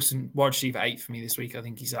 Garrett Wilson, wide receiver 8 for me this week. I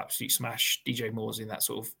think he's absolute smash. DJ Moore's in that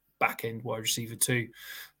sort of back-end wide receiver 2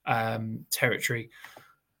 territory.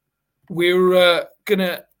 We're going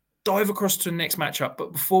to dive across to the next matchup,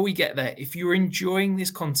 but before we get there, if you're enjoying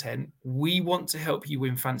this content, we want to help you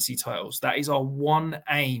win fantasy titles. That is our one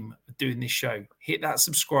aim of doing this show. Hit that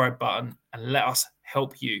subscribe button and let us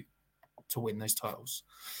help you to win those titles.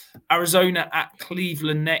 Arizona at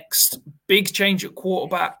Cleveland next. Big change at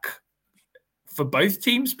quarterback for both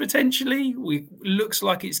teams potentially. Looks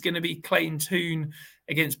like it's going to be Clayton Tune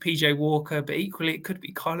against PJ Walker, but equally it could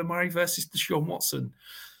be Kyler Murray versus Deshaun Watson.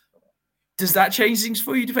 Does that change things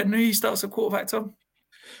for you depending on who starts at quarterback, Tom?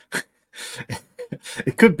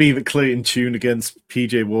 It could be that Clayton Tune against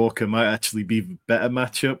PJ Walker might actually be the better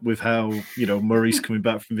matchup with how, Murray's coming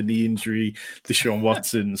back from the knee injury. Deshaun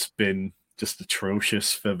Watson's been just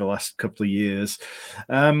atrocious for the last couple of years.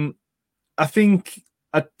 I think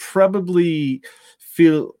I'd probably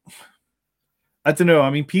feel, I don't know. I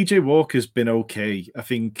mean, PJ Walker's been okay. I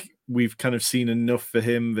think we've kind of seen enough for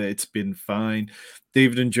him that it's been fine.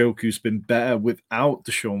 David Njoku's been better without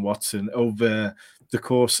Deshaun Watson over the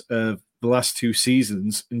course of the last 2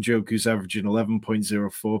 seasons. Njoku's averaging 11.04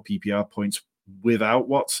 PPR points without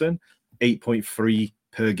Watson, 8.3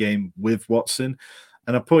 per game with Watson.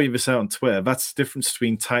 And I pointed this out on Twitter. That's the difference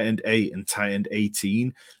between tight end 8 and tight end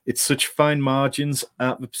 18. It's such fine margins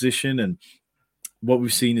at the position. And what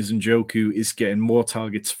we've seen is Njoku is getting more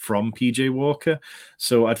targets from PJ Walker.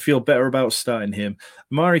 So I'd feel better about starting him.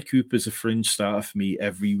 Amari Cooper's a fringe starter for me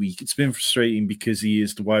every week. It's been frustrating because he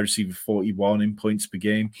is the wide receiver 41 in points per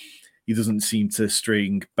game. He doesn't seem to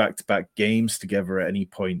string back-to-back games together at any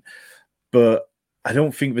point. But I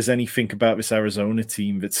don't think there's anything about this Arizona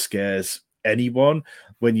team that scares anyone.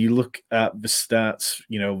 When you look at the stats,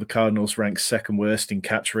 the Cardinals rank second worst in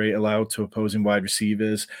catch rate allowed to opposing wide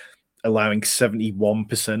receivers, allowing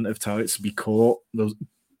 71% of targets to be caught, those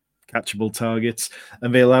catchable targets,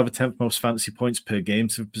 and they allow the 10th most fantasy points per game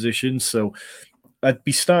to the position. So I'd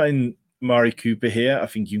be starting Mari Cooper here. I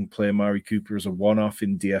think you can play Mari Cooper as a one-off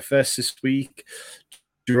in DFS this week.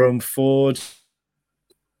 Jerome Ford,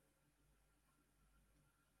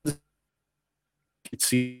 it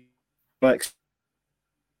seems like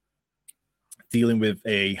dealing with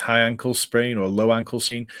a high ankle sprain or low ankle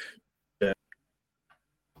sprain.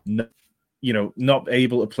 Not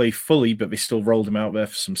able to play fully, but they still rolled him out there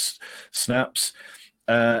for some snaps.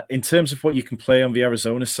 In terms of what you can play on the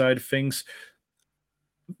Arizona side of things,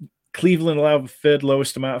 Cleveland allowed the third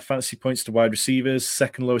lowest amount of fantasy points to wide receivers,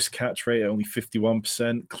 second lowest catch rate at only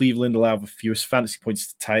 51%. Cleveland allowed the fewest fantasy points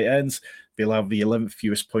to tight ends. They allowed the 11th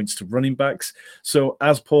fewest points to running backs. So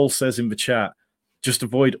as Paul says in the chat, just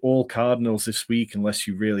avoid all Cardinals this week unless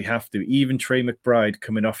you really have to. Even Trey McBride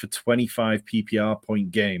coming off a 25 PPR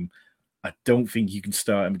point game, I don't think you can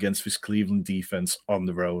start him against this Cleveland defense on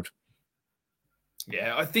the road.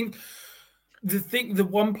 Yeah, I think the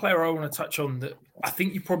one player I want to touch on that I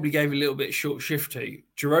think you probably gave a little bit of short shift to,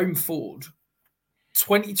 Jerome Ford.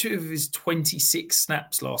 22 of his 26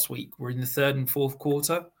 snaps last week were in the third and fourth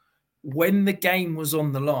quarter. When the game was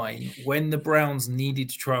on the line, when the Browns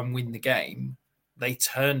needed to try and win the game, they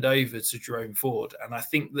turned over to Jerome Ford. And I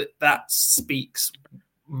think that speaks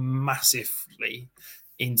massively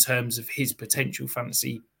in terms of his potential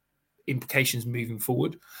fantasy implications moving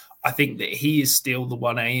forward. I think that he is still the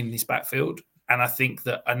 1A in this backfield. And I think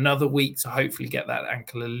that another week to hopefully get that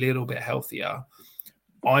ankle a little bit healthier,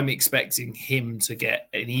 I'm expecting him to get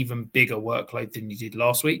an even bigger workload than he did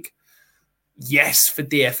last week. Yes, for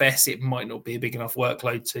DFS, it might not be a big enough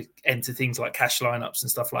workload to enter things like cash lineups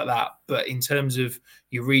and stuff like that. But in terms of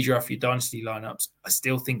your redraft, your dynasty lineups, I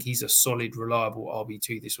still think he's a solid, reliable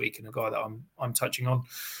RB2 this week and a guy that I'm touching on.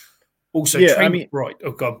 Also, right.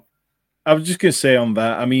 Oh, God. I was just going to say on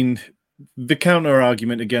that, the counter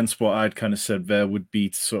argument against what I'd kind of said there would be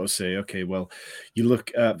to sort of say, okay, well, you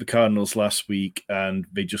look at the Cardinals last week and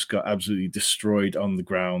they just got absolutely destroyed on the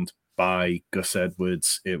ground by Gus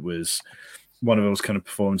Edwards. It was one of those kind of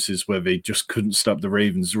performances where they just couldn't stop the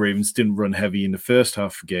Ravens. The Ravens didn't run heavy in the first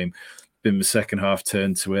half of the game. Then the second half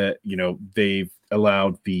turned to it. They've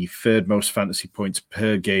allowed the third most fantasy points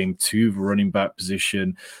per game to the running back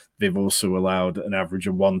position. They've also allowed an average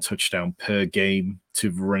of one touchdown per game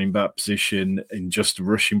to the running back position in just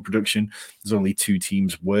rushing production. There's only two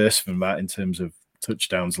teams worse than that in terms of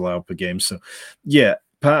touchdowns allowed per game. So, yeah,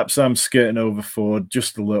 perhaps I'm skirting over Ford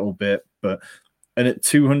just a little bit, and at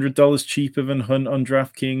 $200 cheaper than Hunt on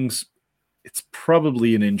DraftKings, it's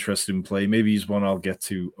probably an interesting play. Maybe he's one I'll get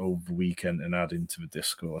to over the weekend and add into the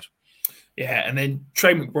Discord. Yeah, and then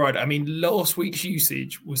Trey McBride. Last week's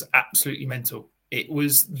usage was absolutely mental. It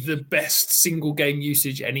was the best single game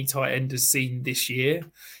usage any tight end has seen this year.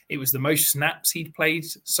 It was the most snaps he'd played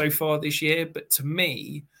so far this year. But to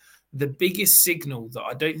me, the biggest signal that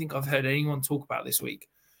I don't think I've heard anyone talk about this week,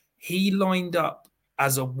 he lined up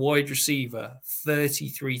as a wide receiver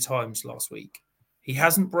 33 times last week. He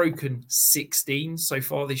hasn't broken 16 so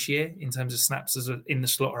far this year in terms of snaps in the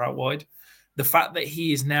slot or out wide. The fact that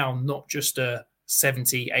he is now not just a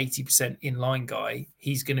 70, 80% inline guy,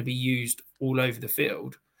 he's going to be used all over the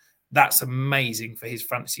field. That's amazing for his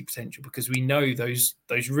fantasy potential because we know those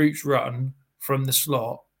routes run from the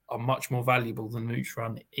slot are much more valuable than routes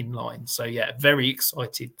run inline. So, yeah, very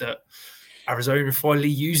excited that Arizona are finally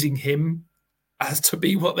using him as to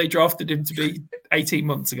be what they drafted him to be 18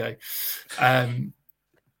 months ago.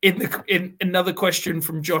 In another question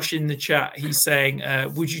from Josh in the chat, he's saying,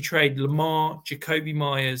 would you trade Lamar, Jacoby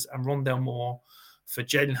Myers, and Rondell Moore for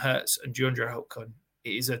Jalen Hurts and DeAndre Hopkins?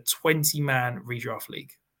 It is a 20-man redraft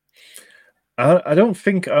league. I don't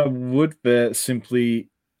think I would, but simply,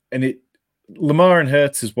 Lamar and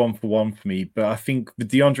Hurts is 1-for-1 for me, but I think the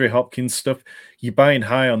DeAndre Hopkins stuff, you're buying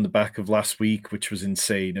high on the back of last week, which was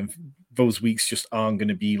insane, and those weeks just aren't going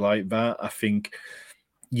to be like that. I think,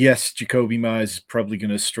 yes, Jacoby Myers is probably going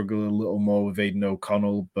to struggle a little more with Aiden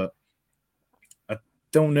O'Connell, but I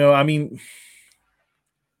don't know.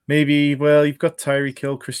 Maybe, well, you've got Tyreek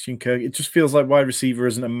Hill, Christian Kirk. It just feels like wide receiver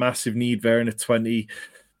isn't a massive need there in a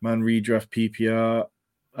 20-man redraft PPR.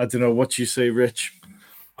 I don't know. What do you say, Rich?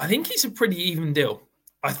 I think it's a pretty even deal.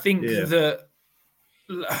 I think that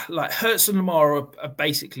like Hurts and Lamar are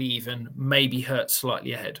basically even, maybe Hurts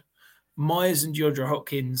slightly ahead. Myers and DeAndre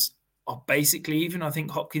Hopkins, are basically even. I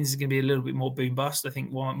think Hopkins is going to be a little bit more boom bust. I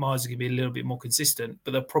think Myers is going to be a little bit more consistent,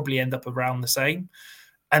 but they'll probably end up around the same.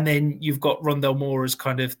 And then you've got Rondell Moore as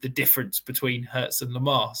kind of the difference between Hurts and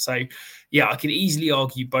Lamar. So, yeah, I could easily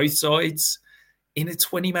argue both sides. In a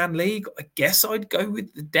 20-man league, I guess I'd go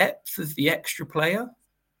with the depth of the extra player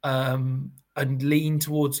and lean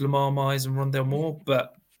towards Lamar Myers and Rondell Moore.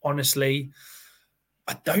 But honestly,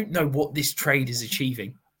 I don't know what this trade is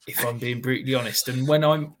achieving, if I'm being brutally honest. And when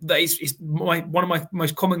it's one of my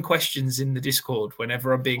most common questions in the Discord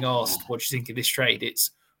whenever I'm being asked, what do you think of this trade?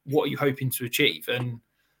 It's, what are you hoping to achieve? And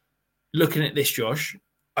looking at this, Josh,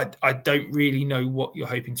 I don't really know what you're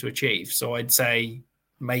hoping to achieve. So I'd say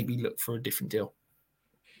maybe look for a different deal.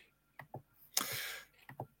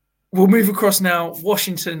 We'll move across now.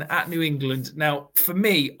 Washington at New England. Now, for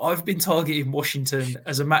me, I've been targeting Washington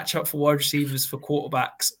as a matchup for wide receivers for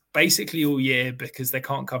quarterbacks basically all year because they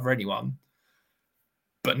can't cover anyone.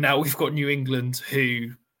 But now we've got New England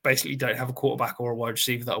who basically don't have a quarterback or a wide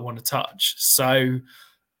receiver that I want to touch. So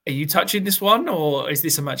are you touching this one, or is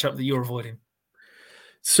this a matchup that you're avoiding?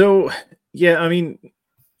 So, yeah, I mean,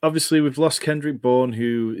 obviously we've lost Kendrick Bourne,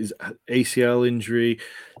 who is ACL injury.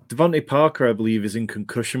 Devontae Parker, I believe, is in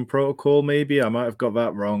concussion protocol, maybe. I might have got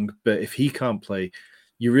that wrong. But if he can't play,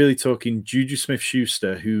 you're really talking Juju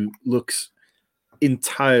Smith-Schuster, who looks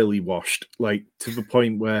entirely washed, like to the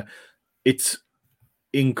point where it's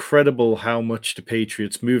incredible how much the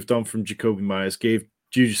Patriots moved on from Jacoby Myers, gave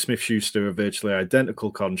Juju Smith-Schuster a virtually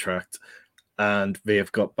identical contract, and they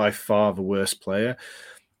have got by far the worst player.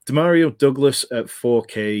 Demario Douglas at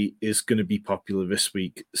 4K is going to be popular this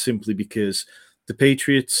week simply because the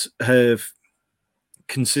Patriots have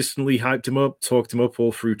consistently hyped him up, talked him up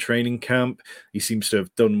all through training camp. He seems to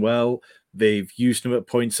have done well. They've used him at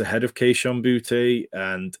points ahead of Kayshon Boutte,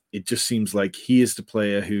 and it just seems like he is the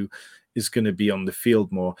player who is going to be on the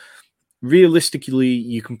field more. Realistically,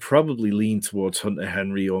 you can probably lean towards Hunter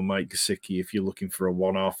Henry or Mike Gesicki if you're looking for a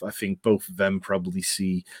one-off. I think both of them probably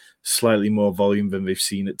see slightly more volume than they've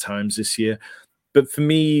seen at times this year. But for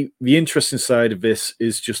me, the interesting side of this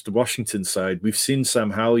is just the Washington side. We've seen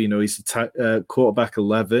Sam Howell, he's quarterback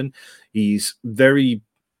 11. He's very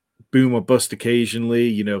boom or bust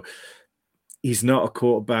occasionally. He's not a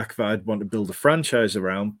quarterback that I'd want to build a franchise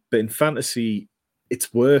around. But in fantasy,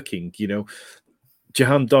 it's working,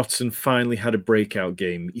 Jahan Dotson finally had a breakout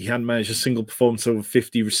game. He hadn't managed a single performance over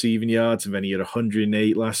 50 receiving yards, and then he had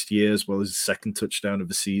 108 last year, as well as his second touchdown of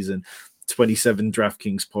the season, 27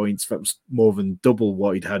 DraftKings points. That was more than double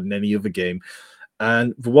what he'd had in any other game.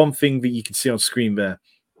 And the one thing that you can see on screen there,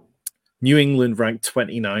 New England ranked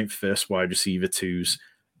 29th versus wide receiver twos.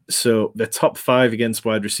 So they're top 5 against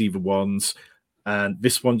wide receiver ones. And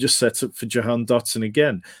this one just sets up for Jahan Dotson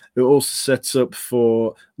again. It also sets up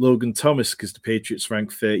for Logan Thomas because the Patriots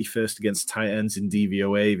rank 31st against tight ends in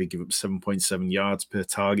DVOA. They give up 7.7 yards per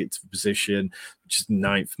target to the position, which is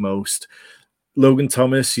 9th most. Logan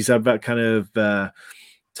Thomas, he's had that kind of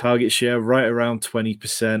target share right around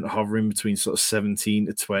 20%, hovering between sort of 17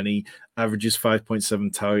 to 20, averages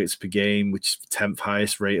 5.7 targets per game, which is the 10th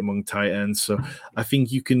highest rate among tight ends. So I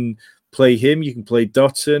think you can play him. You can play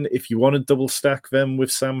Dotson. If you want to double stack them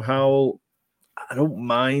with Sam Howell, I don't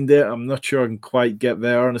mind it. I'm not sure I can quite get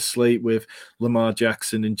there on a slate with Lamar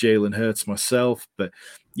Jackson and Jalen Hurts myself. But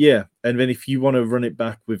yeah, and then if you want to run it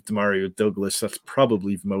back with Demario Douglas, that's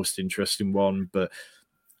probably the most interesting one. But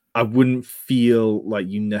I wouldn't feel like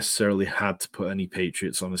you necessarily had to put any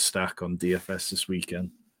Patriots on a stack on DFS this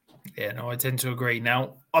weekend. Yeah, no, I tend to agree.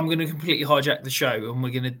 Now, I'm going to completely hijack the show, and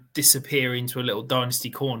we're going to disappear into a little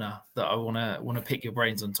dynasty corner that I want to pick your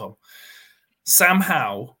brains on, Tom. Sam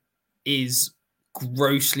Howell is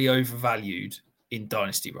grossly overvalued in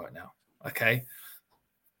dynasty right now. Okay,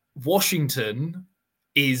 Washington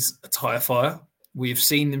is a tire fire. We've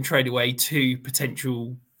seen them trade away 2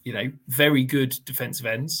 potential, very good defensive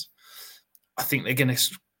ends. I think they're going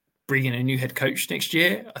to bring in a new head coach next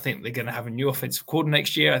year. I think they're going to have a new offensive coordinator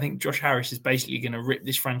next year. I think Josh Harris is basically going to rip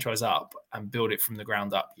this franchise up and build it from the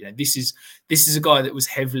ground up. This is a guy that was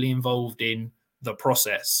heavily involved in the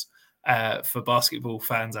process for basketball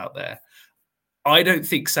fans out there. I don't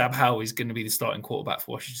think Sam Howell is going to be the starting quarterback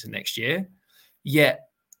for Washington next year. Yet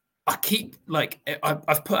I keep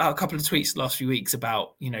I've put out a couple of tweets the last few weeks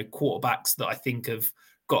about quarterbacks that I think have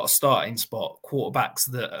got a starting spot, quarterbacks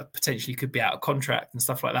that potentially could be out of contract and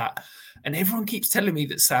stuff like that. And everyone keeps telling me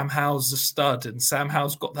that Sam Howell's a stud and Sam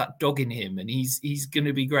Howell's got that dog in him and he's going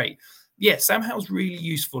to be great. Yeah, Sam Howell's really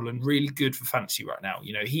useful and really good for fantasy right now.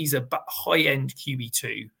 He's a high-end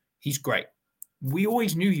QB2. He's great. We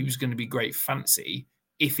always knew he was going to be great for fantasy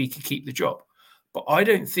if he could keep the job. But I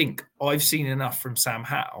don't think I've seen enough from Sam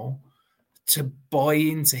Howell to buy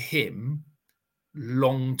into him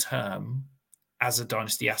long term as a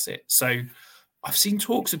dynasty asset. So I've seen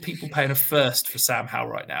talks of people paying a first for Sam Howell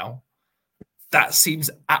right now. That seems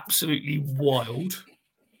absolutely wild.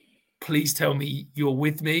 Please tell me you're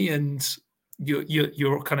with me and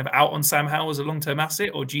you're kind of out on Sam Howell as a long-term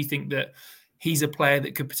asset, or do you think that he's a player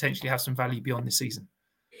that could potentially have some value beyond this season?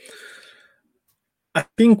 I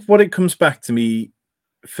think what it comes back to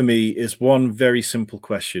for me is one very simple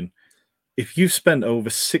question. If you've spent over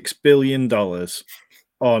 $6 billion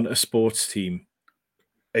on a sports team,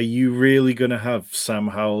 are you really going to have Sam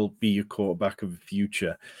Howell be your quarterback of the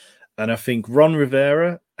future? And I think Ron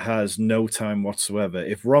Rivera has no time whatsoever.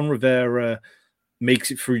 If Ron Rivera makes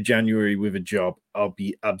it through January with a job, I'll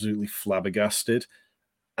be absolutely flabbergasted.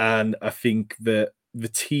 And I think that the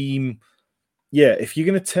team, if you're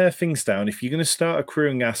going to tear things down, if you're going to start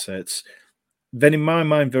accruing assets, then in my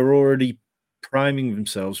mind, they're already priming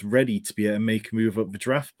themselves ready to be able to make a move up the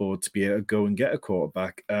draft board to be able to go and get a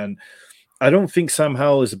quarterback. And I don't think Sam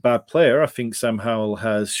Howell is a bad player. I think Sam Howell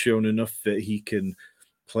has shown enough that he can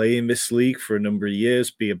play in this league for a number of years,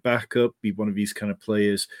 be a backup, be one of these kind of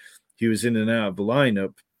players who was in and out of the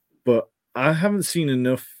lineup. But I haven't seen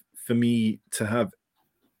enough for me to have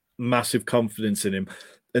massive confidence in him,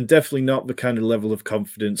 and definitely not the kind of level of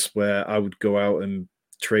confidence where I would go out and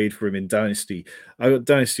trade for him in Dynasty. I got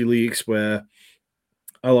Dynasty leagues where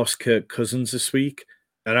I lost Kirk Cousins this week,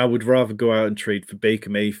 and I would rather go out and trade for Baker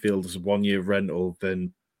Mayfield as a 1-year rental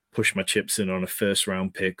than push my chips in on a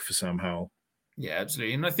first-round pick for Sam Howell. Yeah,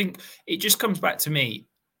 absolutely. And I think it just comes back to me.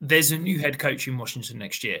 There's a new head coach in Washington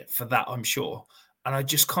next year, for that I'm sure. And I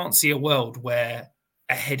just can't see a world where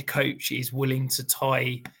a head coach is willing to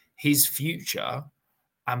tie his future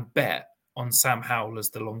and bet on Sam Howell as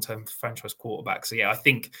the long-term franchise quarterback. So, I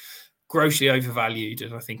think grossly overvalued.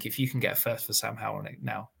 And I think if you can get a first for Sam Howell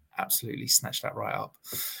now, absolutely snatch that right up.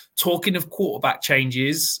 Talking of quarterback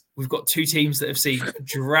changes, we've got two teams that have seen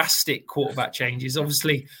drastic quarterback changes.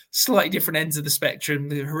 Obviously, slightly different ends of the spectrum.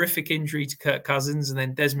 The horrific injury to Kirk Cousins and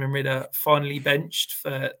then Desmond Ridder finally benched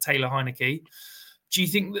for Taylor Heineke. Do you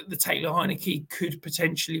think that the Taylor Heineke could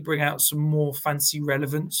potentially bring out some more fancy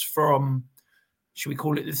relevance from, should we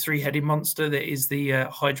call it the three-headed monster that is the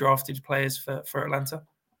high-drafted players for Atlanta?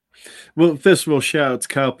 Well, first of all, shout out to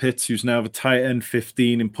Kyle Pitts, who's now the tight end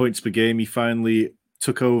 15 in points per game. He finally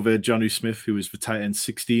took over Jonnu Smith, who was the tight end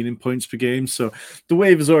 16 in points per game. So the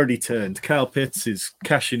wave has already turned. Kyle Pitts is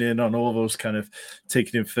cashing in on all those kind of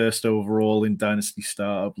taking him first overall in dynasty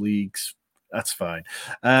startup leagues. That's fine.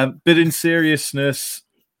 But in seriousness,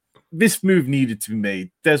 this move needed to be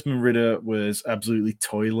made. Desmond Ridder was absolutely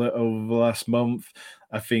toilet over the last month.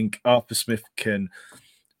 I think Arthur Smith can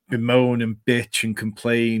bemoan and bitch and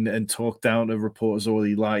complain and talk down to reporters all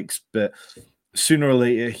he likes, but sooner or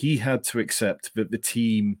later he had to accept that the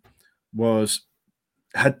team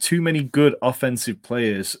had too many good offensive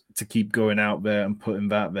players to keep going out there and putting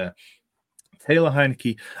that there. Taylor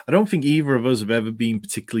Heineke, I don't think either of us have ever been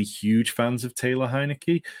particularly huge fans of Taylor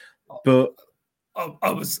Heineke, but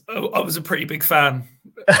I was a pretty big fan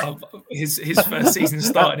of his first season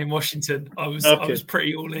starting in Washington. I was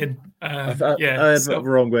pretty all in. I had that the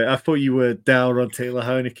wrong way. I thought you were down on Taylor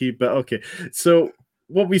Heineke, but okay. So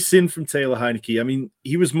what we've seen from Taylor Heineke, I mean,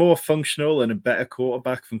 he was more functional and a better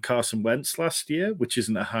quarterback than Carson Wentz last year, which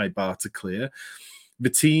isn't a high bar to clear. The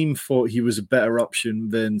team thought he was a better option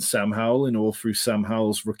than Sam Howell in all through Sam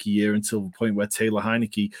Howell's rookie year until the point where Taylor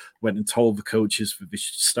Heineke went and told the coaches that they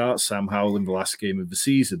should start Sam Howell in the last game of the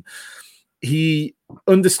season. He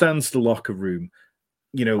understands the locker room.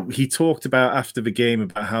 You know, he talked about after the game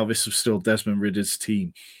about how this was still Desmond Ridder's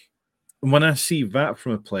team. And when I see that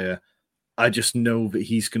from a player, I just know that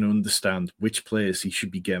he's going to understand which players he should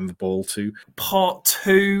be getting the ball to. Part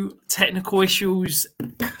 2, technical issues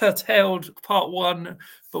curtailed part 1,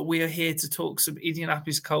 but we are here to talk some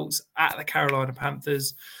Indianapolis Colts at the Carolina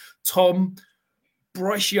Panthers. Tom,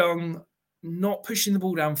 Bryce Young not pushing the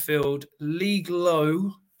ball downfield, league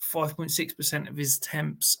low, 5.6% of his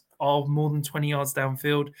attempts are more than 20 yards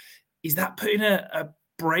downfield. Is that putting a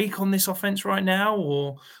break on this offense right now,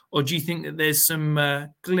 or do you think that there's some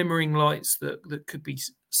glimmering lights that could be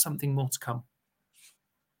something more to come?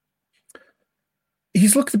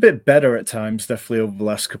 He's looked a bit better at times, definitely over the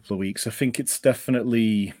last couple of weeks. I think it's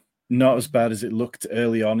definitely not as bad as it looked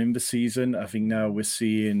early on in the season. I think now we're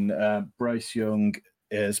seeing Bryce Young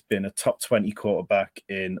has been a top 20 quarterback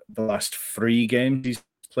in the last 3 games he's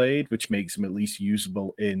played, which makes him at least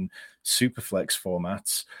usable in superflex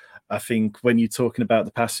formats. I think when you're talking about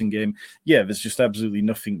the passing game, there's just absolutely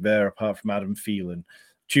nothing there apart from Adam Thielen.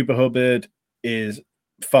 Chuba Hubbard is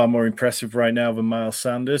far more impressive right now than Miles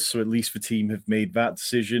Sanders. So at least the team have made that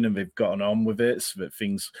decision and they've gotten on with it so that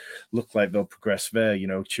things look like they'll progress there. You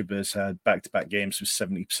know, Chuba's had back-to-back games with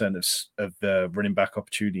 70% of the running back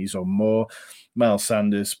opportunities or more. Miles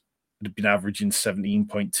Sanders had been averaging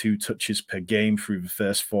 17.2 touches per game through the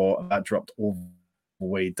first four, and that dropped all the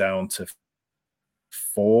way down to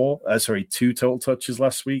two total touches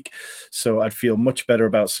last week. So I'd feel much better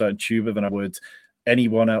about starting Chuba than I would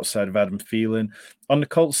anyone outside of Adam Thielen. On the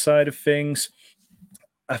Colts side of things,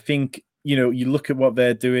 I think, you know, you look at what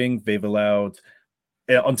they're doing. They've allowed,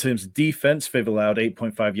 on terms of defense, they've allowed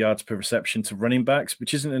 8.5 yards per reception to running backs,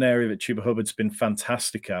 which isn't an area that Chuba Hubbard's been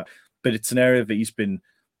fantastic at, but it's an area that he's been,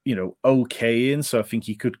 you know, okay in. So I think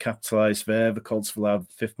he could capitalize there. The Colts have allowed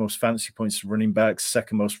fifth most fantasy points to running backs,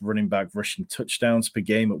 second most running back rushing touchdowns per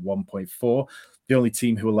game at 1.4. The only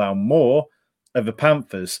team who allow more are the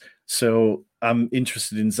Panthers. So I'm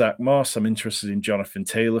interested in Zach Moss. I'm interested in Jonathan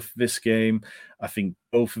Taylor for this game. I think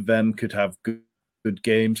both of them could have good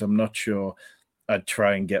games. I'm not sure I'd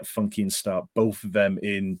try and get funky and start both of them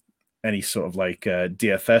in any sort of like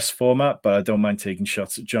DFS format, but I don't mind taking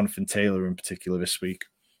shots at Jonathan Taylor in particular this week.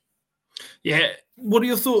 Yeah. What are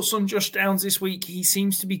your thoughts on Josh Downs this week? He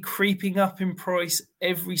seems to be creeping up in price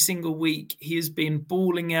every single week. He has been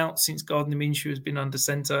balling out since Gardner Minshew has been under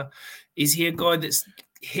center. Is he a guy that's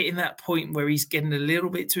hitting that point where he's getting a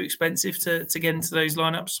little bit too expensive to get into those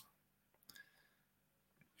lineups?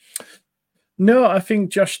 No, I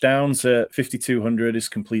think Josh Downs at 5,200 is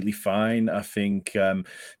completely fine. I think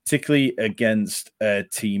particularly against a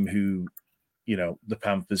team who, you know, the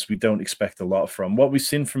Panthers, we don't expect a lot from. What we've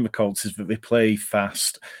seen from the Colts is that they play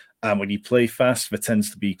fast. And when you play fast, there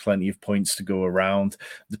tends to be plenty of points to go around.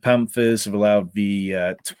 The Panthers have allowed the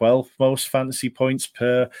 12th most fantasy points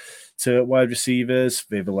to wide receivers.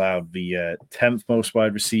 They've allowed the 10th most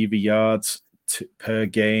wide receiver yards per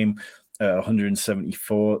game,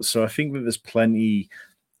 174. So I think that there's plenty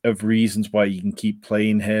of reasons why you can keep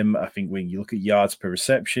playing him. I think when you look at yards per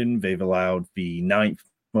reception, they've allowed the 9th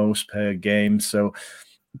most per game. So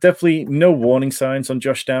definitely no warning signs on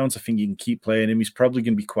Josh Downs. I think you can keep playing him. He's probably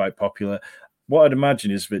going to be quite popular. What I'd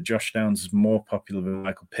imagine is that Josh Downs is more popular than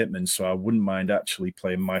Michael Pittman, so I wouldn't mind actually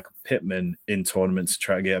playing Michael Pittman in tournaments to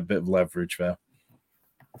try to get a bit of leverage there.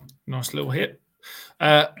 Nice little hit.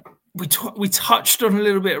 We touched on a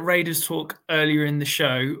little bit of Raiders talk earlier in the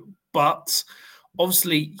show, but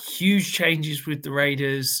obviously huge changes with the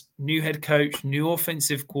Raiders, new head coach, new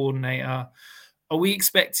offensive coordinator. Are we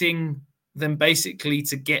expecting them basically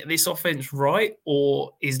to get this offense right,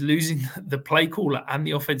 or is losing the play caller and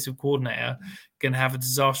the offensive coordinator going to have a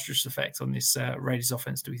disastrous effect on this Raiders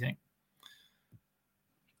offense, do we think?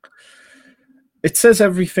 It says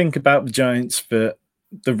everything about the Giants, but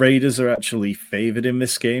the Raiders are actually favored in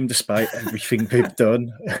this game despite everything they've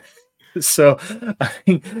done. So I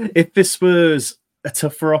think if this was a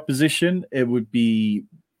tougher opposition, it would be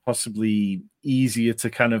possibly easier to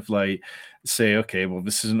kind of like say, okay, well,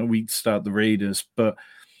 this isn't a week to start the Raiders, but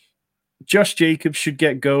Josh Jacobs should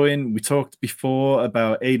get going. We talked before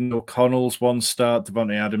about Aiden O'Connell's one start.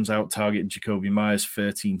 Devontae Adams out targeting Jacoby Myers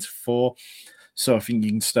 13-4. So I think you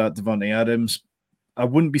can start Devontae Adams. I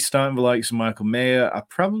wouldn't be starting the likes of Michael Mayer. I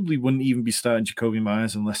probably wouldn't even be starting Jacoby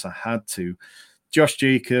Myers unless I had to. Josh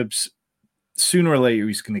Jacobs, sooner or later,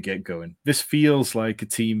 he's going to get going. This feels like a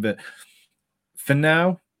team that, for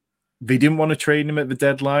now, they didn't want to trade him at the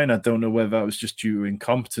deadline. I don't know whether that was just due to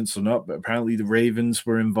incompetence or not, but apparently the Ravens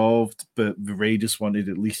were involved, but the Raiders wanted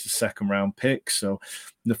at least a second-round pick, so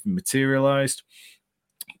nothing materialized.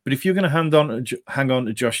 But if you're going to hang on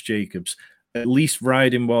to Josh Jacobs, at least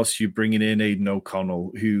ride him whilst you're bringing in Aiden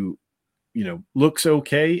O'Connell, who, you know, looks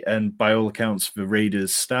okay, and by all accounts, the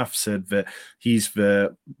Raiders staff said that he's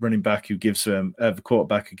the running back who gives them the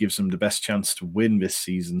quarterback who gives them the best chance to win this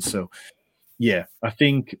season. So, yeah, I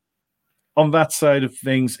think on that side of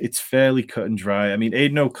things, it's fairly cut and dry. I mean,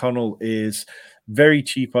 Aiden O'Connell is very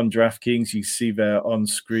cheap on DraftKings. You see there on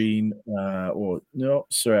screen, I've got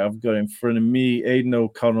it in front of me. Aiden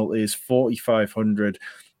O'Connell is 4,500,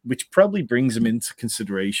 which probably brings him into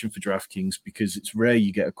consideration for DraftKings because it's rare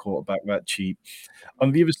you get a quarterback that cheap.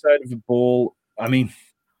 On the other side of the ball, I mean,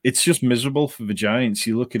 it's just miserable for the Giants.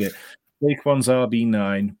 You look at it. Saquon's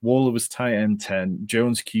RB9, Waller was tight end 10,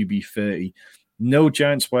 Jones QB 30. No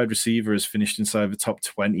Giants wide receiver has finished inside the top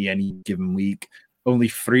 20 any given week. Only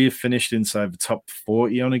 3 have finished inside the top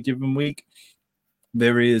 40 on a given week.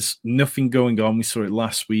 There is nothing going on. We saw it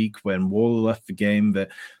last week when Waller left the game that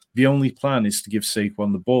the only plan is to give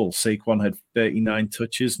Saquon the ball. Saquon had 39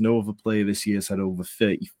 touches. No other player this year has had over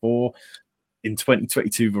 34. In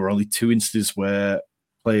 2022, there were only 2 instances where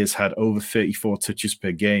players had over 34 touches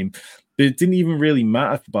per game. But it didn't even really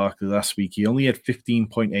matter for Barkley last week. He only had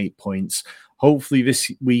 15.8 points. Hopefully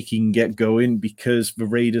this week he can get going because the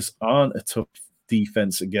Raiders aren't a tough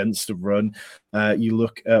defense against the run. You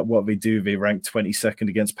look at what they do. They rank 22nd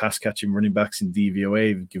against pass catching running backs in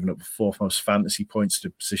DVOA. They've given up the 4th most fantasy points to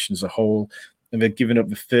the position as a whole. And they've given up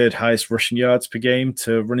the 3rd highest rushing yards per game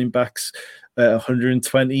to running backs at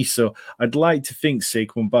 120. So I'd like to think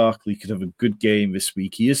Saquon Barkley could have a good game this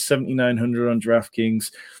week. He is 7,900 on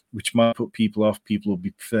DraftKings, which might put people off. People will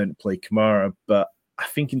be preferring to play Kamara, but I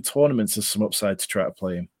think in tournaments there's some upside to try to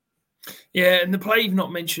play him. Yeah, and the play you've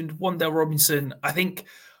not mentioned, Wan'Dale Robinson, I think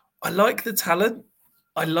I like the talent.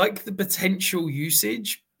 I like the potential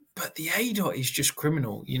usage, but the ADOT is just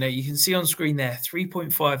criminal. You know, you can see on screen there,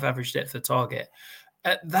 3.5 average depth of target.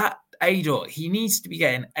 At that ADOT, he needs to be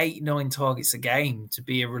getting 8-9 targets a game to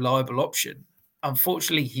be a reliable option.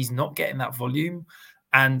 Unfortunately, he's not getting that volume.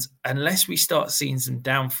 And unless we start seeing some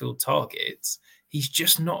downfield targets, he's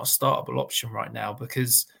just not a startable option right now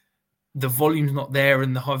because the volume's not there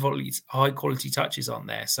and the high quality touches aren't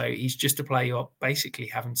there. So he's just a player you're basically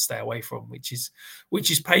having to stay away from, which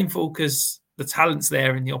is painful because the talent's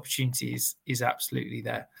there and the opportunity is absolutely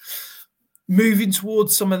there. Moving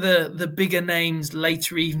towards some of the bigger names,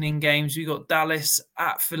 later evening games, we got Dallas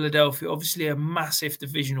at Philadelphia, obviously a massive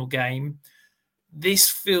divisional game. This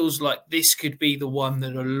feels like this could be the one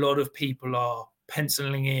that a lot of people are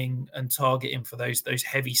penciling in and targeting for those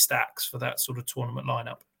heavy stacks for that sort of tournament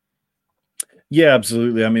lineup. Yeah,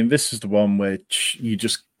 absolutely. I mean, this is the one which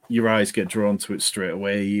your eyes get drawn to it straight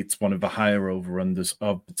away. It's one of the higher over-unders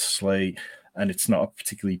of the slate, and it's not a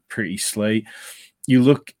particularly pretty slate. You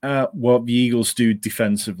look at what the Eagles do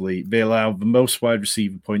defensively. They allow the most wide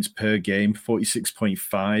receiver points per game,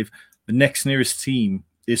 46.5. The next nearest team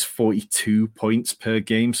is 42 points per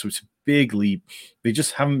game, so it's a big leap. They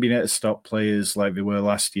just haven't been able to stop players like they were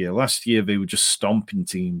last year. Last year, they were just stomping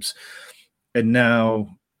teams, and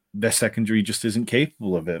now their secondary just isn't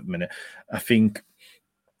capable of it at the minute. I think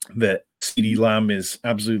that CeeDee Lamb is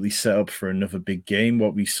absolutely set up for another big game.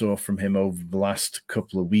 What we saw from him over the last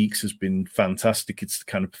couple of weeks has been fantastic. It's the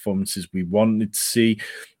kind of performances we wanted to see.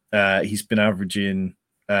 He's been averaging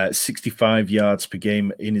 65 yards per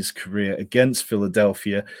game in his career against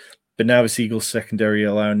Philadelphia, but now this Eagles secondary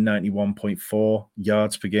allowing 91.4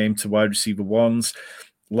 yards per game to wide receiver ones.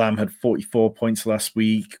 Lamb had 44 points last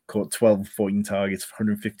week, caught 12 of 14 targets,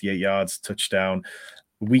 158 yards, touchdown.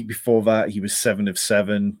 The week before that, he was 7 of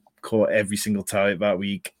 7, caught every single target that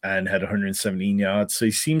week, and had 117 yards. So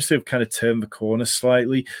he seems to have kind of turned the corner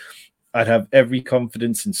slightly. I'd have every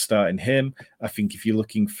confidence in starting him. I think if you're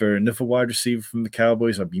looking for another wide receiver from the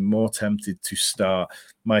Cowboys, I'd be more tempted to start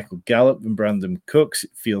Michael Gallup than Brandon Cooks.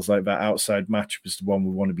 It feels like that outside matchup is the one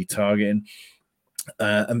we want to be targeting.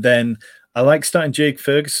 And then I like starting Jake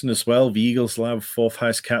Ferguson as well. The Eagles allow 4th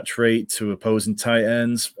highest catch rate to opposing tight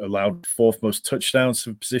ends, allowed 4th most touchdowns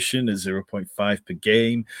to the position at 0.5 per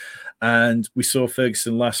game. And we saw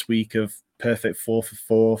Ferguson last week of perfect 4 for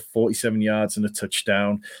 4, 47 yards and a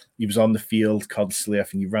touchdown. He was on the field constantly. I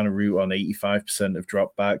think he ran a route on 85% of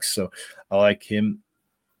dropbacks. So I like him.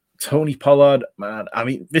 Tony Pollard, man, I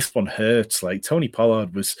mean, this one hurts. Like, Tony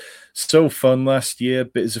Pollard was so fun last year,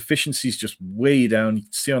 but his efficiency is just way down. You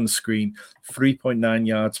can see on the screen 3.9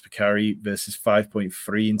 yards per carry versus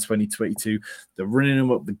 5.3 in 2022. They're running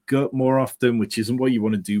him up the gut more often, which isn't what you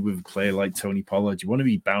want to do with a player like Tony Pollard. You want to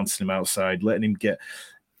be bouncing him outside, letting him get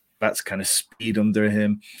that kind of speed under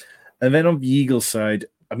him. And then on the Eagles side,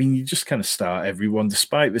 I mean, you just kind of start everyone,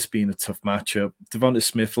 despite this being a tough matchup. Devonta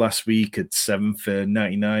Smith last week at 7 for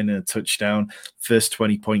 99 and a touchdown, first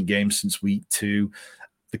 20-point game since week 2.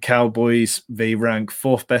 The Cowboys, they rank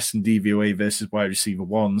 4th best in DVOA versus wide receiver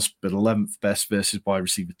ones, but 11th best versus wide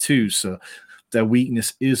receiver 2s. So their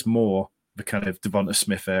weakness is more the kind of Devonta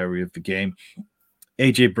Smith area of the game.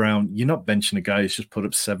 AJ Brown, you're not benching a guy who's just put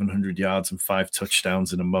up 700 yards and 5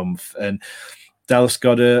 touchdowns in a month. And Dallas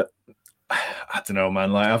Goedert, I don't know,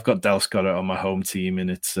 man. Like, I've got Dallas Goedert on my home team, and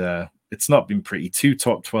it's not been pretty. 2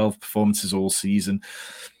 top 12 performances all season.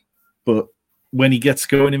 But when he gets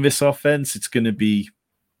going in this offense, it's going to be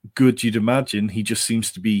good, you'd imagine. He just seems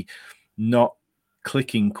to be not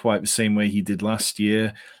clicking quite the same way he did last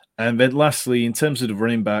year. And then lastly, in terms of the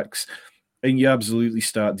running backs, and you absolutely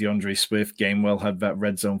start DeAndre Swift. Gainwell had that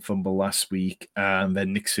red zone fumble last week, and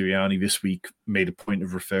then Nick Sirianni this week made a point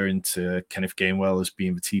of referring to Kenneth Gainwell as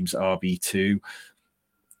being the team's RB2.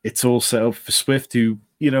 It's all set up for Swift, who,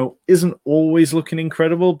 you know, isn't always looking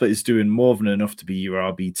incredible, but is doing more than enough to be your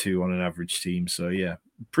RB2 on an average team. So, yeah,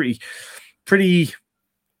 pretty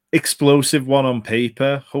explosive one on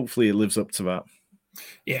paper. Hopefully it lives up to that.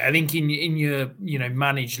 Yeah, I think in your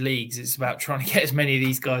managed leagues, it's about trying to get as many of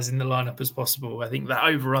these guys in the lineup as possible. I think that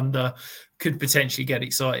over under could potentially get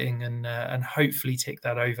exciting and hopefully tick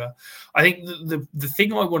that over. I think the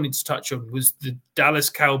thing I wanted to touch on was the Dallas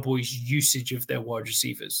Cowboys' usage of their wide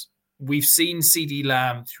receivers. We've seen CeeDee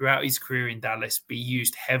Lamb throughout his career in Dallas be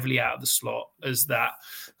used heavily out of the slot as that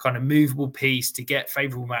kind of movable piece to get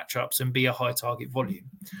favorable matchups and be a high target volume.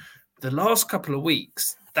 The last couple of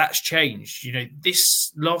weeks, that's changed.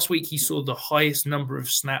 This last week he saw the highest number of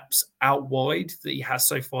snaps out wide that he has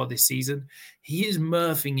so far this season. He is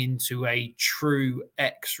morphing into a true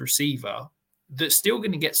X receiver that's still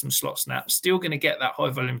going to get some slot snaps, still going to get that high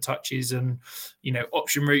volume touches and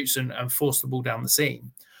option routes and force the ball down the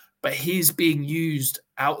seam. But he's being used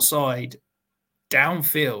outside,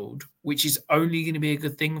 downfield, which is only going to be a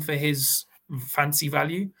good thing for his fantasy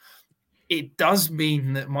value. It does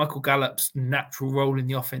mean that Michael Gallup's natural role in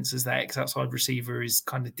the offense as that ex-outside receiver is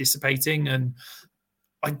kind of dissipating. And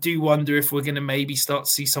I do wonder if we're going to maybe start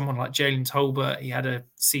to see someone like Jalen Tolbert. He had a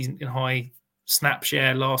season-high snap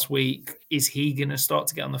share last week. Is he going to start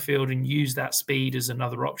to get on the field and use that speed as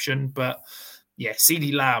another option? But yeah,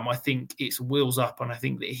 CeeDee Lamb, I think it's wheels up, and I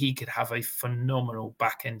think that he could have a phenomenal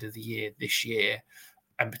back end of the year this year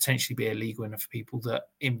and potentially be a league winner for people that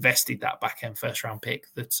invested that back-end first-round pick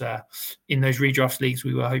that in those redraft leagues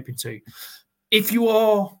we were hoping to. If you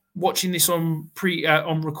are watching this on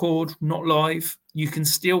record, not live, you can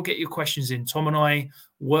still get your questions in. Tom and I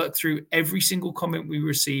work through every single comment we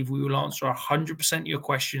receive. We will answer 100% of your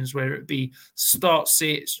questions, whether it be start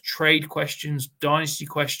sits, trade questions, dynasty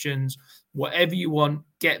questions, whatever you want,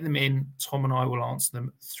 get them in. Tom and I will answer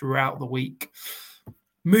them throughout the week.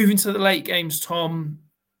 Moving to the late games, Tom,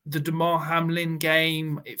 the Damar Hamlin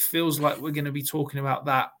game, it feels like we're going to be talking about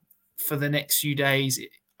that for the next few days.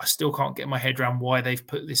 I still can't get my head around why they've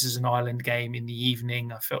put this as an island game in the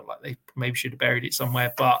evening. I felt like they maybe should have buried it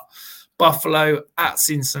somewhere. But Buffalo at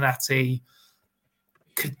Cincinnati,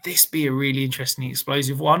 could this be a really interesting,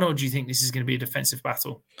 explosive one, or do you think this is going to be a defensive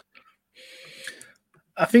battle?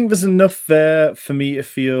 I think there's enough there for me to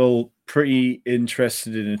feel pretty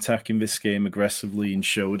interested in attacking this game aggressively in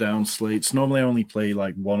showdown slates. Normally I only play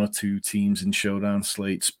like one or two teams in showdown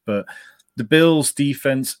slates, but the Bills'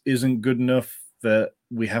 defense isn't good enough that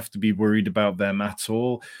we have to be worried about them at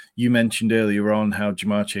all. You mentioned earlier on how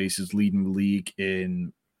Ja'Marr Chase is leading the league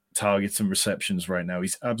in targets and receptions right now.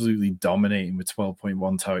 He's absolutely dominating with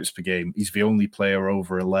 12.1 targets per game. He's the only player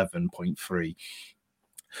over 11.3.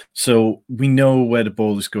 So we know where the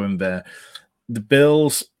ball is going there. The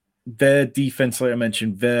Bills, their defense, like I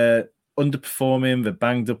mentioned, they're underperforming. They're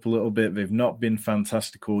banged up a little bit. They've not been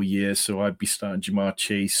fantastic all year. So I'd be starting Ja'Marr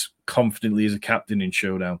Chase confidently as a captain in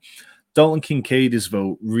showdown. Dalton Kincaid is,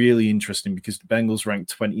 though, really interesting because the Bengals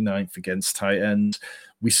ranked 29th against tight ends.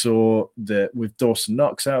 We saw that with Dawson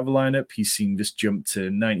Knox out of the lineup, he's seen this jump to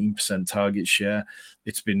 19% target share.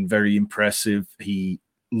 It's been very impressive. He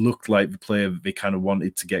looked like the player that they kind of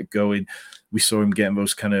wanted to get going. We saw him getting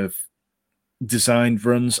those kind of designed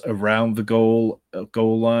runs around the goal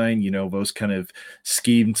line, those kind of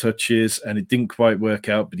scheme touches, and it didn't quite work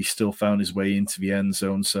out, but he still found his way into the end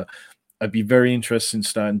zone. So I'd be very interested in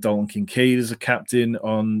starting Dalton Kincaid as a captain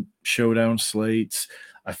on showdown slates.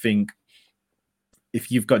 I think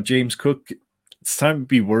if you've got James Cook, it's time to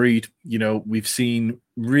be worried. We've seen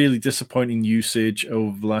really disappointing usage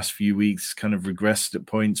over the last few weeks, kind of regressed at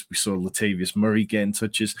points. We saw Latavius Murray getting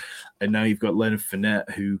touches, and now you've got Leonard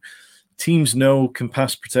Fournette, who teams know can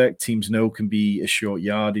pass protect, teams know can be a short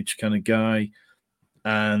yardage kind of guy.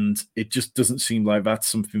 And it just doesn't seem like that's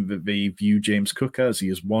something that they view James Cook as. He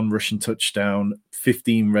has 1 rushing touchdown,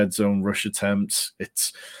 15 red zone rush attempts.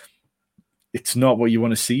 It's not what you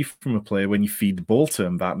want to see from a player when you feed the ball to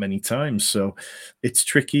him that many times. So it's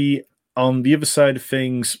tricky. On the other side of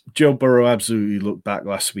things, Joe Burrow absolutely looked back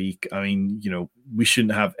last week. I mean, we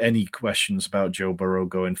shouldn't have any questions about Joe Burrow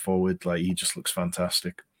going forward. Like, he just looks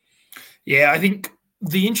fantastic. Yeah, I think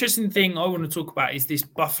the interesting thing I want to talk about is this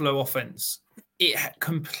Buffalo offense. It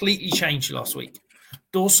completely changed last week.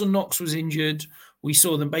 Dawson Knox was injured. We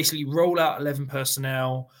saw them basically roll out 11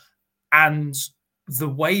 personnel, and the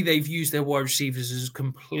way they've used their wide receivers has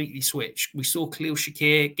completely switched. We saw Khalil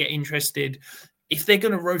Shakir get interested. If they're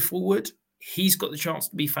going to row forward, he's got the chance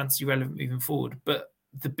to be fantasy relevant moving forward. But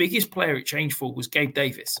the biggest player it changed for was Gabe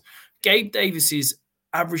Davis. Gabe Davis's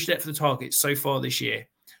average depth of target so far this year,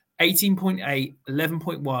 18.8,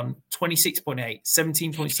 11.1, 26.8,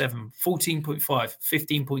 17.7, 14.5,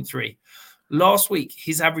 15.3. Last week,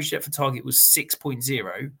 his average depth of target was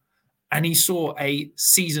 6.0, and he saw a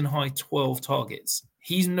season-high 12 targets.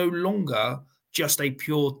 He's no longer just a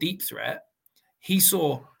pure deep threat. he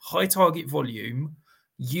saw high target volume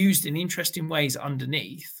used in interesting ways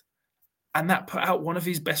underneath, and that put out one of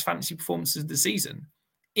his best fantasy performances of the season.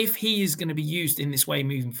 If he is going to be used in this way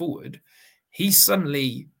moving forward, he's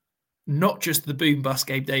suddenly not just the boom bust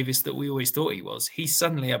Gabe Davis that we always thought he was. He's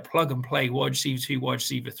suddenly a plug and play wide receiver 2, wide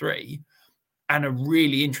receiver 3, and a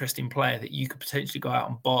really interesting player that you could potentially go out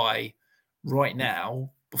and buy right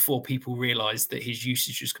now before people realize that his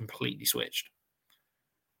usage has completely switched.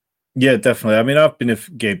 Yeah, definitely. I mean, I've been a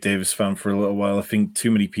Gabe Davis fan for a little while. I think too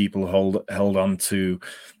many people held on to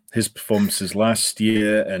his performances last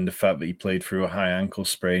year and the fact that he played through a high ankle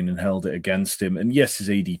sprain and held it against him. And yes, his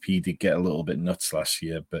ADP did get a little bit nuts last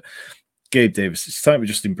year, but Gabe Davis, it's time to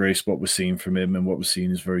just embrace what we're seeing from him, and what we're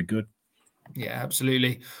seeing is very good. Yeah,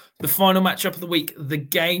 absolutely. The final matchup of the week, the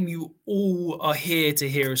game you all are here to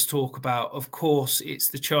hear us talk about. Of course, it's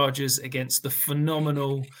the Chargers against the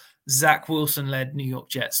phenomenal Zach Wilson-led New York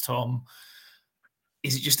Jets, Tom.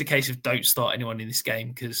 Is it just a case of don't start anyone in this game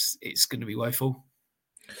because it's going to be woeful?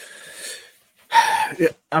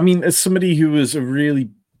 I mean, as somebody who was a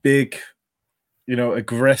really big,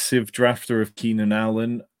 aggressive drafter of Keenan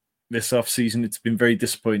Allen this offseason, it's been very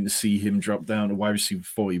disappointing to see him drop down to wide receiver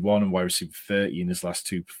 41 and wide receiver 30 in his last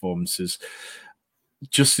two performances.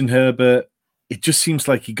 Justin Herbert, it just seems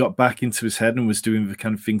like he got back into his head and was doing the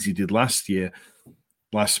kind of things he did last year.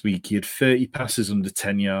 Last week, he had 30 passes under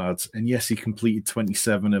 10 yards. And yes, he completed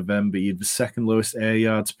 27 of them, but he had the second lowest air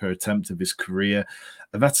yards per attempt of his career.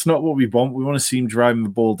 And that's not what we want. We want to see him driving the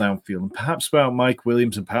ball downfield. And perhaps without Mike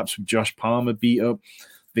Williams and perhaps with Josh Palmer beat up,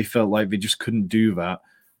 they felt like they just couldn't do that.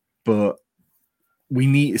 But we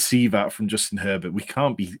need to see that from Justin Herbert. We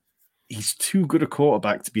can't be – he's too good a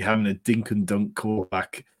quarterback to be having a dink and dunk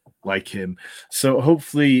quarterback like him. So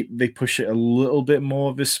hopefully they push it a little bit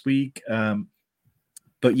more this week.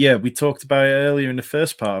 But yeah, we talked about it earlier in the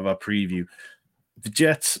first part of our preview. The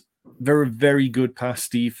Jets, they're a very good pass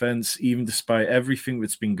defense, even despite everything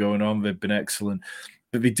that's been going on. They've been excellent.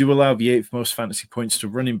 But they do allow the 8th most fantasy points to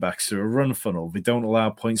running backs. They're a run funnel. They don't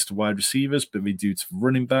allow points to wide receivers, but they do to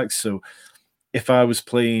running backs. So if I was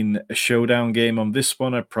playing a showdown game on this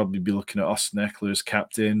one, I'd probably be looking at Austin Eckler as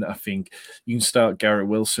captain. I think you can start Garrett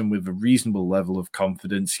Wilson with a reasonable level of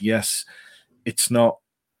confidence. Yes, it's not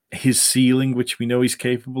his ceiling, which we know he's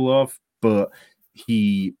capable of, but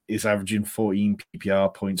he is averaging 14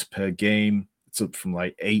 PPR points per game. It's up from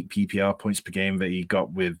like 8 PPR points per game that he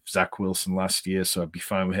got with Zach Wilson last year, so I'd be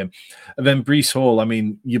fine with him. And then Breece Hall, I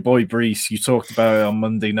mean, your boy Breece, you talked about it on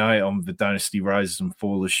Monday night on the Dynasty Rises and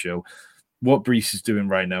Fallers show. What Breece is doing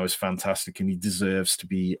right now is fantastic, and he deserves to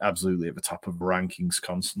be absolutely at the top of rankings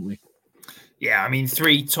constantly. Yeah, I mean,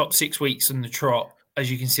 3 top 6 weeks on the trot. As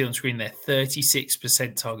you can see on screen there,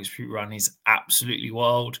 36% targets per run is absolutely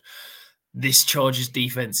wild. This Chargers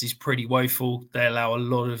defense is pretty woeful. They allow a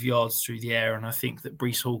lot of yards through the air, and I think that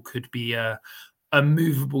Breece Hall could be a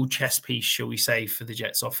movable chess piece, shall we say, for the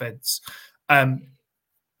Jets offense.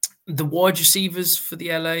 The wide receivers for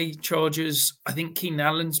the LA Chargers, I think Keenan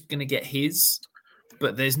Allen's going to get his,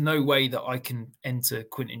 but there's no way that I can enter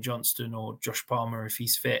Quentin Johnston or Josh Palmer if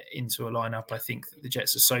he's fit into a lineup. I think that the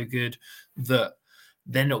Jets are so good that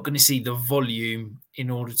they're not going to see the volume in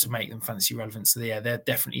order to make them fantasy relevant. So yeah, they're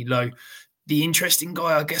definitely low. The interesting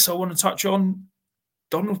guy I guess I want to touch on,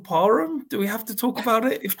 Donald Parham. Do we have to talk about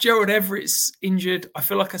it? If Gerald Everett's injured, I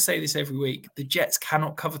feel like I say this every week, the Jets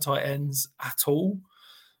cannot cover tight ends at all.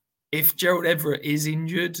 If Gerald Everett is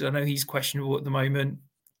injured, I know he's questionable at the moment,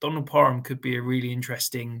 Donald Parham could be a really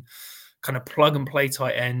interesting kind of plug and play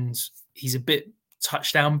tight end. He's a bit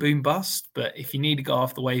touchdown boom bust, but if you need to go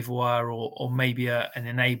off the waiver wire or maybe an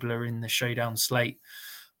enabler in the showdown slate,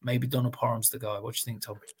 maybe Donald Parham's the guy. What do you think,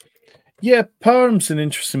 Tom? Yeah, Parham's an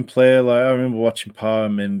interesting player. Like I remember watching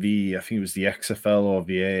Parham in I think it was the XFL or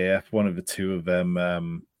the AAF, one of the two of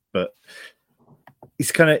them. But he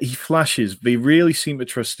flashes. They really seem to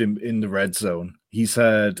trust him in the red zone. He's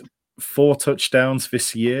had 4 touchdowns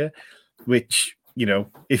this year, which,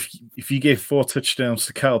 if you gave 4 touchdowns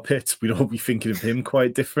to Kyle Pitts, we'd all be thinking of him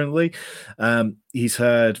quite differently. He's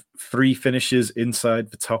had 3 finishes inside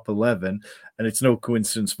the top 11, and it's no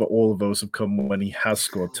coincidence that all of those have come when he has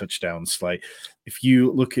scored touchdowns. Like, if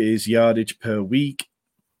you look at his yardage per week,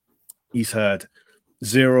 he's had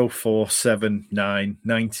 0, 4, 7, 9,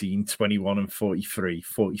 19, 21, and 43.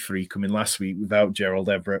 43 coming last week without Gerald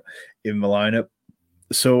Everett in the lineup.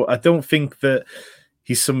 So I don't think that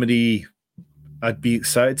he's somebody I'd be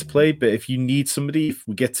excited to play, but if you need somebody, if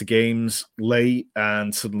we get to games late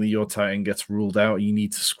and suddenly your tight end gets ruled out and you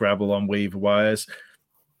need to scrabble on waiver wires,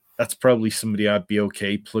 that's probably somebody I'd be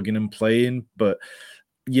okay plugging and playing. But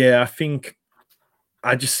yeah, I think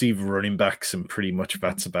I just see running backs, and pretty much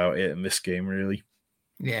that's about it in this game, really.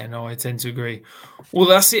 Yeah, no, I tend to agree. Well,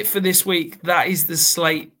 that's it for this week. That is the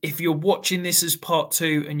slate. If you're watching this as part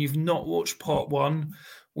 2 and you've not watched part 1,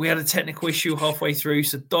 we had a technical issue halfway through,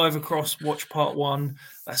 so dive across, watch part 1.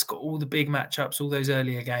 That's got all the big matchups, all those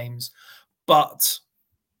earlier games. But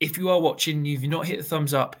if you are watching, you've not hit the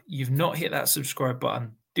thumbs up, you've not hit that subscribe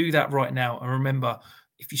button, do that right now. And remember,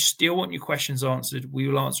 if you still want your questions answered, we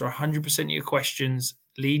will answer 100% of your questions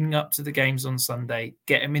leading up to the games on Sunday.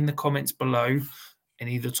 Get them in the comments below, and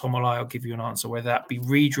either Tom or I will give you an answer, whether that be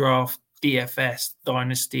redraft, DFS,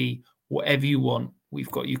 dynasty, whatever you want. We've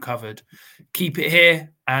got you covered. Keep it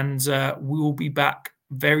here, and we will be back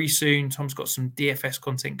very soon. Tom's got some DFS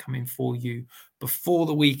content coming for you before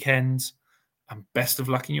the weekend. And best of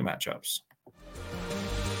luck in your matchups.